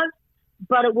alive,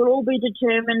 but it will all be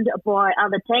determined by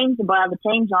other teams, and by other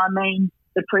teams I mean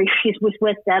the previous with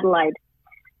West Adelaide.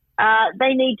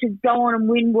 They need to go on and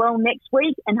win well next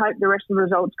week and hope the rest of the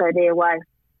results go their way.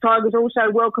 Tigers also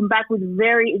welcome back with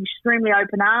very extremely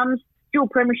open arms dual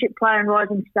premiership player and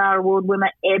Rising Star Award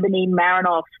winner Ebony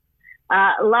Marinoff.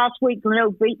 Last week,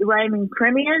 Glenelg beat the reigning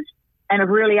premiers and have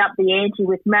really upped the ante,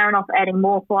 with Marinoff adding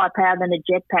more firepower than a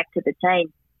jetpack to the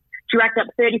team. She racked up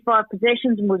 35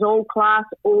 possessions and was all class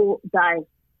all day.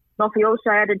 Noffy also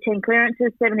added 10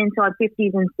 clearances, 7 inside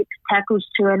 50s and 6 tackles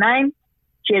to her name.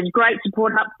 She has great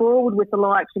support up forward with the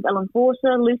likes of Ellen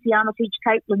Forster, Lucy Armitage,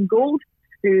 Caitlin Gould,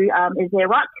 who is their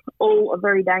ruck, all are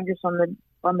very dangerous on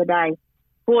the day.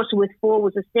 Forster with 4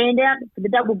 was a standout. For the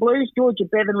Double Blues, Georgia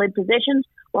Bevan led possessions,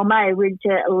 while Maya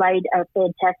Rigter laid a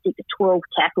fantastic 12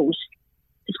 tackles.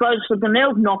 Disposals for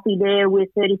Glenelg, Noffy there with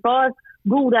 35,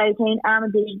 Gould 18,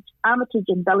 Armitage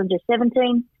and Bellinger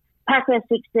 17, Packer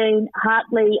 16,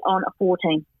 Hartley on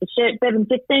 14. For Sturt, Bevan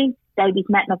 15, Davies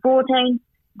Matner 14,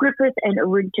 Griffith and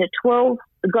Rigter 12.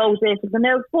 The goals there for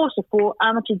Glenelg, Forster 4,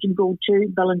 Armitage and Gould 2,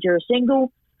 Bellinger a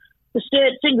single. For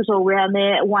Sturt, singles all round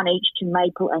there, 1 each to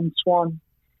Maple and Swan.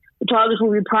 The Tigers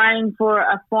will be praying for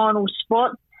a final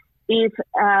spot if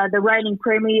the reigning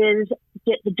premiers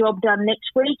get the job done next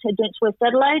week against West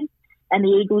Adelaide and the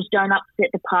Eagles don't upset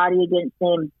the party against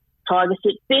them. Tigers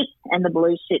sit 5th and the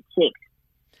Blues sit 6th.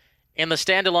 In the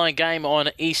standalone game on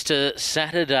Easter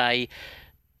Saturday,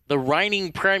 the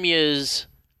reigning premiers,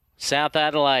 South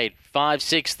Adelaide,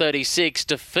 5-6-36,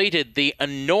 defeated the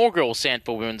inaugural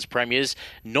Sandford Women's Premiers,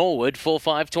 Norwood,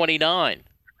 4-5-29.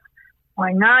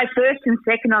 I know, first and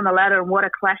second on the ladder, and what a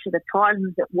clash of the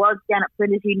Titans it was down at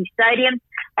Flinders Uni Stadium,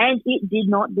 and it did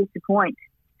not disappoint.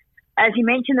 As you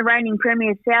mentioned, the reigning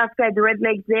premiers South gave the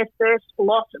Redlegs their first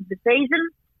loss of the season,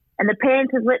 and the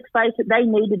Panthers, let's face it, they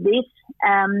needed this,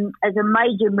 as a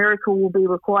major miracle will be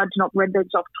required to knock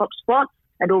Redlegs off top spot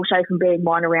and also from being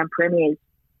minor round premiers.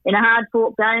 In a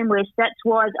hard-fought game where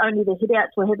stats-wise only the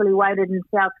hitouts were heavily weighted in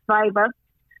South's favour,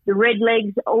 the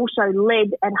Redlegs also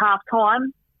led at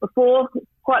half-time before,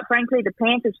 quite frankly, the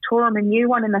Panthers tore them a new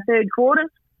one in the third quarter,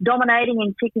 dominating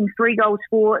and kicking 3 goals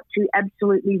for to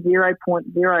absolutely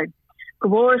 0.0.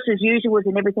 Kavoris, as usual, was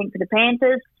in everything for the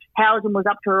Panthers. Housen was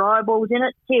up to her eyeballs in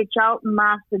it. Tia Charlton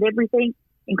mastered everything,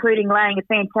 including laying a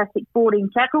fantastic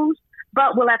 14 tackles,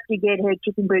 but we'll have to get her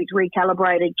kicking boots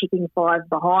recalibrated, kicking 5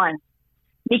 behind.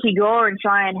 Nikki Gore and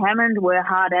Cheyenne Hammond were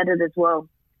hard at it as well.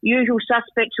 Usual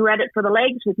suspects were at it for the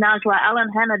legs, with Najwa Allen,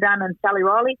 Hannah Dunn and Sally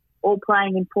Riley all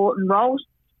playing important roles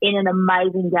in an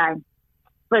amazing game.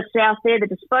 For South there, the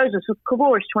disposals were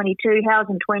Kavoris 22,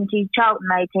 Housen 20, Charlton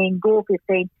 18, Gore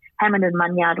 15, Hammond and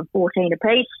Munyard on 14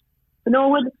 apiece. For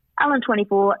Norwood, Allen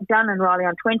 24, Dunn and Riley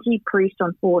on 20, Priest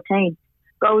on 14.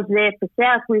 Goals there for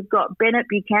South, we've got Bennett,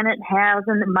 Buchanan,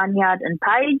 Housen, Munyard and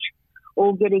Page,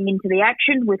 all getting into the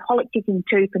action, with Hollick kicking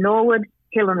 2 for Norwood,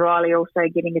 Hill and Riley also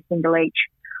getting a single each.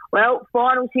 Well,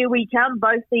 finals, here we come.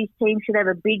 Both these teams should have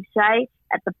a big say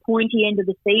at the pointy end of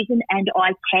the season, and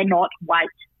I cannot wait.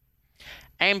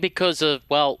 And because of,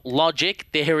 well, logic,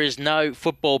 there is no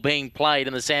football being played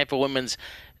in the SANFL Women's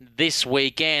this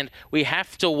weekend. We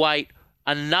have to wait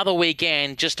another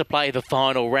weekend just to play the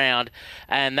final round,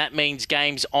 and that means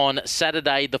games on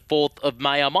Saturday the 4th of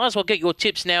May. I might as well get your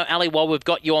tips now, Ali, while we've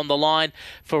got you on the line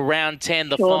for round 10,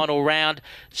 the final round.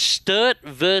 Sturt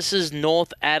versus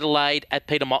North Adelaide at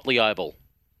Peter Motley Oval.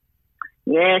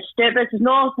 Yeah, Sturt versus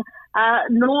North.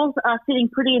 North are sitting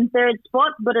pretty in third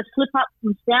spot, but a slip up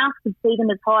from South could see them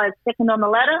as high as second on the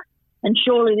ladder, and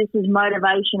surely this is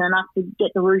motivation enough to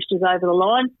get the Roosters over the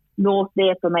line. North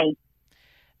there for me.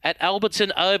 At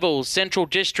Alberton Oval, Central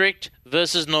District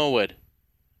versus Norwood.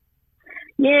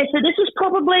 Yeah, so this is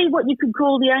probably what you could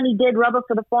call the only dead rubber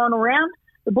for the final round.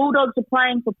 The Bulldogs are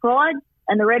playing for pride,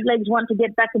 and the Redlegs want to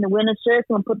get back in the winner's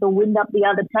circle and put the wind up the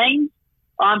other teams.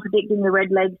 I'm predicting the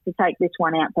Redlegs to take this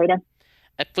one out, Peter.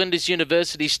 At Flinders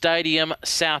University Stadium,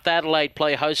 South Adelaide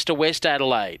play host to West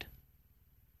Adelaide.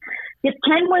 Yet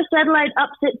can West Adelaide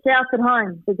upset South at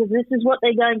home? Because this is what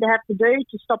they're going to have to do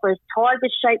to stop a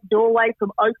tiger-shaped doorway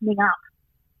from opening up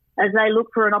as they look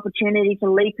for an opportunity to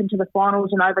leap into the finals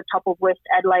and over top of West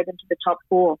Adelaide into the top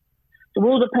 4. So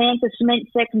will the Panthers cement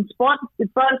second spot?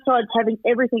 With both sides having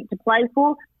everything to play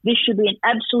for, this should be an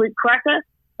absolute cracker.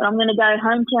 But I'm going to go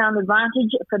hometown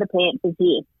advantage for the Panthers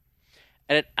here.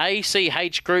 And at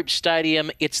ACH Group Stadium,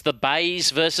 it's the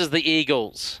Bays versus the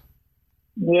Eagles.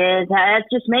 Yes, as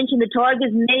just mentioned, the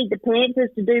Tigers need the Panthers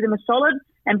to do them a solid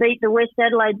and beat the West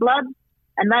Adelaide Bloods,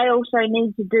 and they also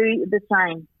need to do the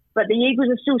same. But the Eagles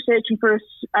are still searching for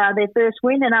their first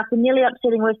win, and after nearly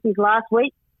upsetting Westies last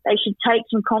week, they should take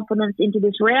some confidence into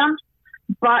this round.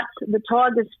 But the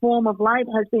Tigers' form of late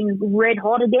has been red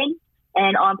hot again,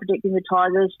 and I'm predicting the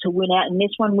Tigers to win out in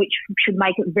this one, which should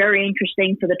make it very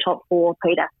interesting for the top 4,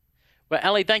 Peter. Well,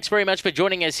 Ali, thanks very much for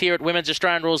joining us here at Women's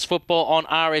Australian Rules Football on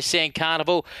RSN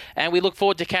Carnival, and we look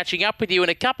forward to catching up with you in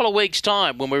a couple of weeks'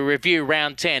 time when we review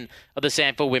round 10 of the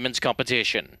SANFL Women's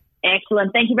competition.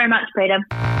 Excellent. Thank you very much, Peter.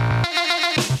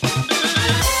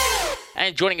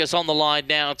 And joining us on the line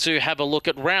now to have a look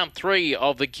at round 3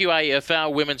 of the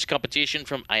QAFL Women's competition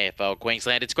from AFL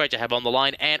Queensland. It's great to have on the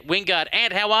line Ant Wingard.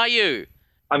 Ant, how are you?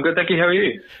 I'm good, thank you. How are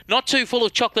you? Not too full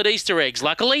of chocolate Easter eggs,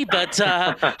 luckily, but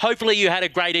hopefully you had a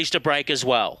great Easter break as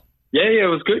well. Yeah, it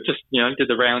was good. Just, did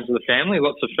the rounds with the family,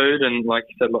 lots of food and, like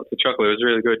you said, lots of chocolate. It was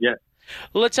really good, yeah.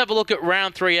 Well, let's have a look at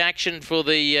round 3 action for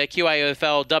the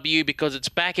QAFLW because it's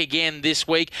back again this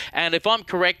week. And if I'm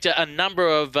correct, a number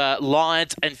of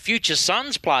Lions and Future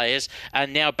Suns players are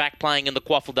now back playing in the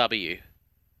QAFLW.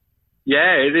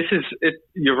 Yeah,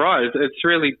 you're right. It's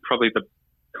really probably the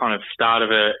kind of start of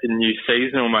a new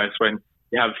season almost, when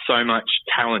you have so much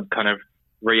talent kind of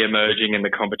re-emerging in the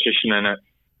competition, and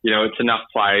it's enough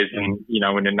players and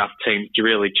and enough teams to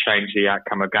really change the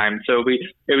outcome of games. So it'll be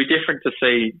different to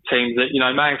see teams that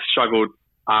may have struggled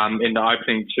in the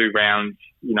opening 2 rounds,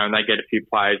 and they get a few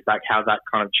players back, how that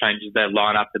kind of changes their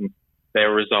lineup and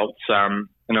their results, and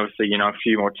obviously a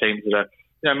few more teams that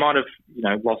are might have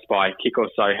lost by a kick or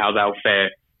so, how they'll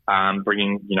fare.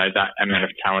 Bringing, that amount of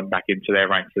talent back into their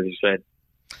ranks, as you said.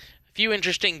 A few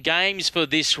interesting games for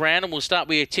this round, and we'll start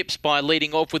with your tips by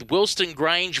leading off with Wilston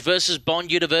Grange versus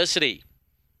Bond University.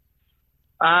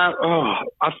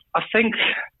 I think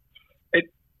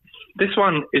this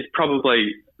one is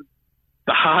probably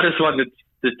the hardest one to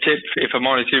tip, if I'm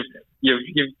honest.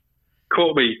 You've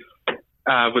caught me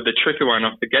with the tricky one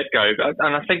off the get-go,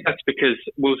 and I think that's because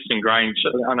Wilston Grange,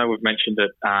 I know we've mentioned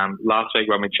it last week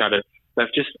when we chatted, they've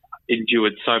just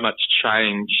endured so much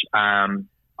change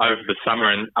over the summer,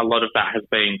 and a lot of that has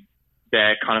been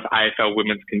their kind of AFL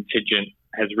women's contingent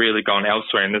has really gone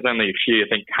elsewhere. And there's only a few. I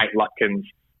think Kate Lutkins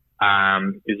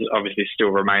is obviously still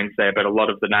remains there, but a lot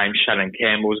of the names, Shannon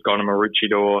Campbell's gone to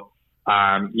Maroochydore.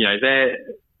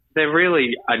 They're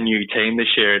really a new team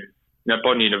this year.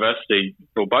 Bond University,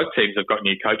 well, both teams have got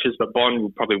new coaches, but Bond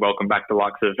will probably welcome back the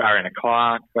likes of Ariana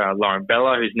Clark, Lauren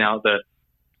Bella, who's now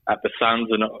at the Suns,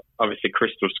 and obviously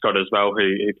Crystal Scott as well,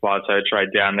 who applies her trade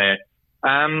down there.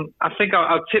 I think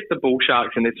I'll tip the Bull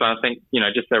Sharks in this one. I think,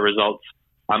 just their results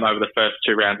over the first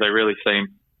 2 rounds, they really seem,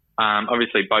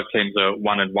 obviously both teams are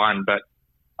 1-1, but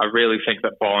I really think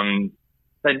that Bond,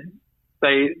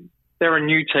 they're a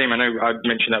new team. I know I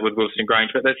mentioned that with Wilston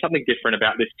Grange, but there's something different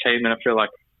about this team, and I feel like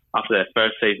after their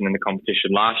first season in the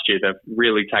competition last year, they've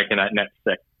really taken that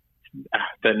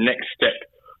the next step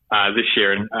this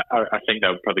year, and I think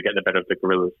they'll probably get the better of the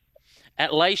Gorillas.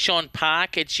 At Leishon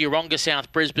Park, it's Yeronga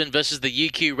South Brisbane versus the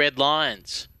UQ Red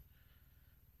Lions.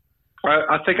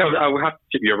 I think I will have to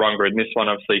tip Yeronga in this one,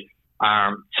 obviously.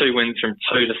 2 wins from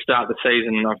 2 to start the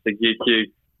season. Obviously, UQ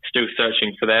still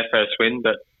searching for their first win.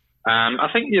 But I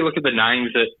think you look at the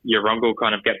names that Yeronga will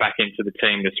kind of get back into the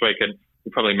team this week, and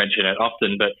we'll probably mention it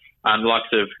often, but the likes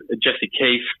of Jesse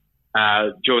Keefe,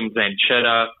 Jordan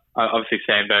Zanchetta, obviously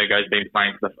Sam Virgo's been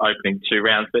playing for the opening 2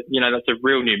 rounds. But, that's a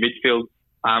real new midfield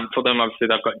for them.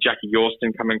 Obviously, they've got Jackie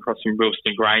Yorston coming across from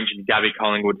Wilston Grange and Gabby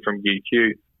Collingwood from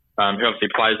UQ. Who obviously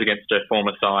plays against her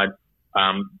former side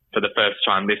for the first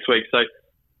time this week. So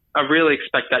I really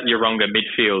expect that Yeronga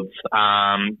midfield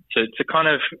to kind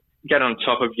of get on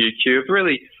top of UQ.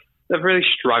 They've really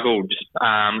struggled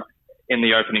in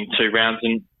the opening 2 rounds,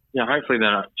 and hopefully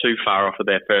they're not too far off of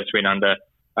their first win under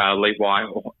Lee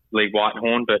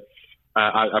Whitehorn, but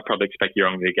I probably expect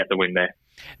Yeronga to get the win there.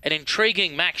 An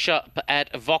intriguing matchup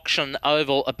at Vauxhall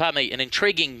Oval. An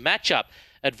intriguing matchup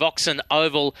at Vauxhall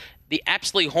Oval. The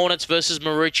Apsley Hornets versus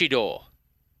Maroochydore.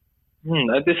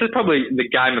 This is probably the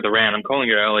game of the round. I'm calling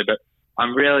it early, but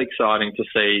I'm really excited to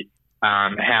see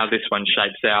how this one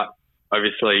shapes out.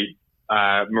 Obviously,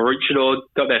 Maroochydore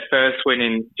got their first win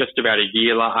in just about a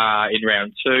year in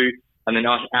round 2, and then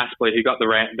Aspley, who got the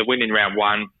win in round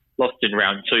 1, lost in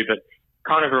round 2, but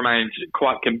kind of remains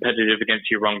quite competitive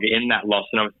against Yeronga in that loss,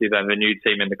 and obviously they have a new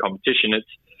team in the competition.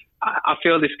 I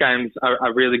feel this game's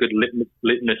a really good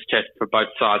litmus test for both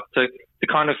sides to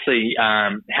kind of see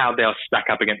how they'll stack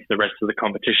up against the rest of the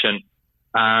competition.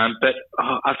 But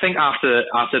I think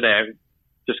after their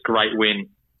just great win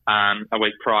a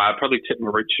week prior, I'd probably tip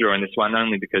Maroochydore in this one,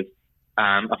 only because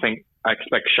I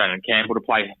expect Shannon Campbell to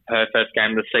play her first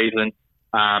game of the season.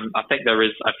 I think there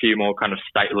is a few more kind of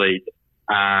state league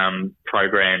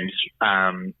programs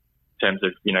in terms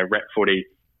of, rep footy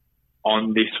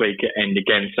on this week, and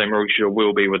again, so Maroochydore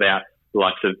will be without the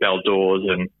likes of Belle Dawes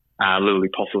and Lily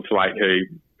Postlethwaite, who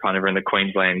kind of are in the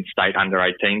Queensland State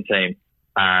Under-18 team,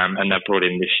 and they're brought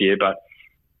in this year. But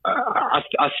I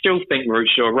still think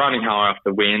Maroochydore running high off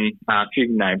the win, a few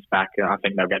names back, I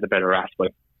think they'll get the better of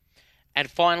Aspley. And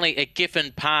finally, at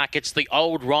Giffen Park, it's the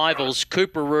old rivals,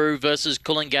 Coorparoo versus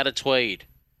Coolangatta Tweed.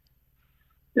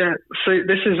 Yeah, see,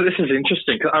 this is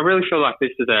interesting, because I really feel like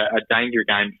this is a danger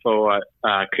game for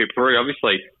Coorparoo.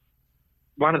 Obviously,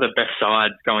 one of the best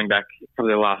sides going back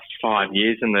probably the last 5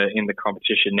 years in the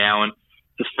competition now, and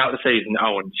to start the season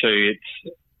 0-2,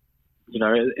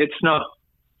 it's not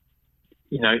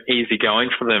easy going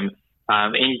for them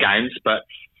in games, but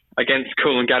against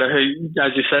Coolangatta, who,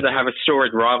 as you said, they have a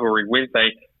storied rivalry with.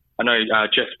 I know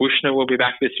Jess Bushner will be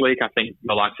back this week. I think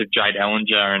the likes of Jade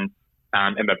Ellinger and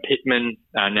Emma Pittman,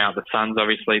 now at the Suns,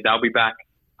 obviously, they'll be back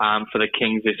for the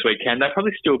Kings this weekend. They'll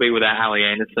probably still be without Ali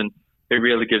Anderson, who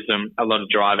really gives them a lot of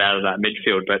drive out of that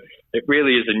midfield. But it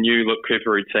really is a new look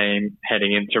Coorparoo team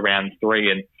heading into round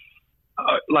 3. And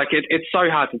it's so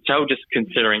hard to tell, just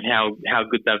considering how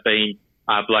good they've been,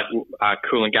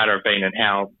 Coolangatta have been, and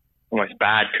how almost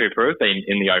bad Coorparoo have been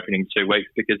in the opening 2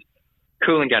 weeks, because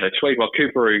Coolangatta Tweed, while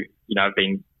Coorparoo, have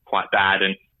been quite bad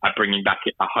and are bringing back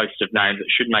a host of names that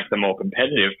should make them more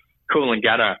competitive,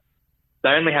 Coolangatta, they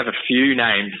only have a few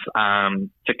names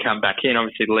to come back in.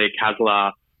 Obviously, Leah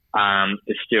Kaslar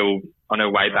is still on her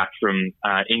way back from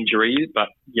injury, but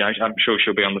I'm sure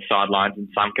she'll be on the sidelines in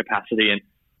some capacity. And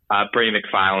Brie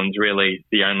McFarlane's really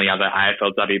the only other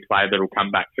AFLW player that will come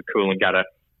back for Coolangatta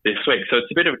this week. So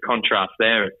it's a bit of a contrast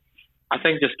there. I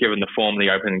think just given the form of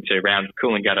the opening 2 rounds,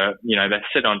 Coolangatta, they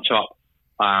sit on top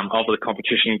of the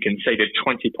competition, conceded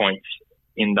 20 points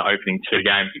in the opening 2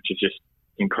 games, which is just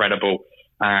incredible.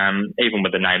 Even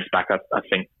with the names back, I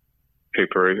think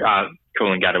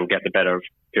Coolangatta will get the better of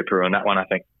Coorparoo on that one, I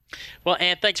think. Well,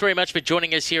 Anne, thanks very much for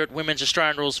joining us here at Women's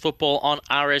Australian Rules Football on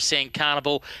RSN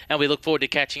Carnival, and we look forward to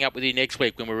catching up with you next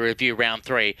week when we review round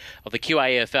 3 of the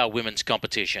QAFL Women's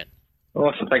Competition.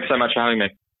 Awesome. Thanks so much for having me.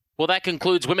 Well, that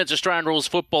concludes Women's Australian Rules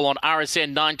Football on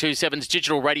RSN 927's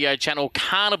digital radio channel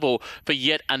Carnival for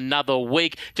yet another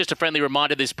week. Just a friendly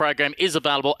reminder, this program is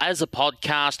available as a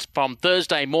podcast from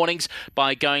Thursday mornings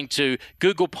by going to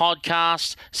Google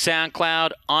Podcasts,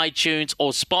 SoundCloud, iTunes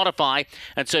or Spotify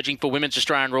and searching for Women's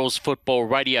Australian Rules Football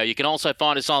Radio. You can also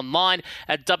find us online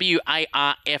at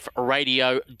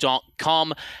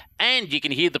warfradio.com. And you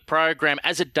can hear the program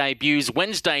as it debuts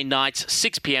Wednesday nights,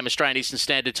 6 p.m. Australian Eastern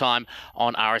Standard Time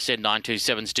on RSN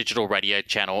 927's digital radio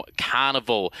channel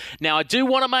Carnival. Now, I do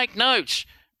want to make note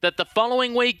that the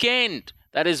following weekend,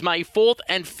 That is May 4th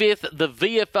and 5th. The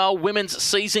VFL women's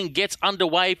season gets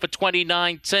underway for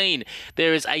 2019.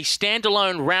 There is a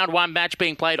standalone round 1 match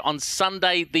being played on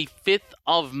Sunday, the 5th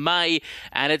of May,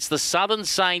 and it's the Southern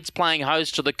Saints playing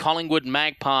host to the Collingwood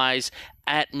Magpies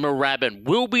at Moorabbin.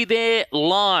 We'll be there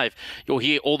live. You'll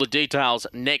hear all the details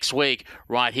next week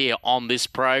right here on this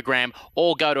program,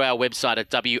 or go to our website at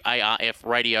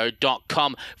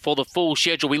warfradio.com for the full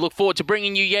schedule. We look forward to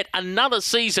bringing you yet another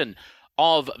season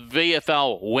of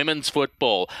VFL women's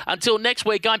football. Until next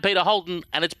week, I'm Peter Holden,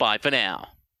 and it's bye for now.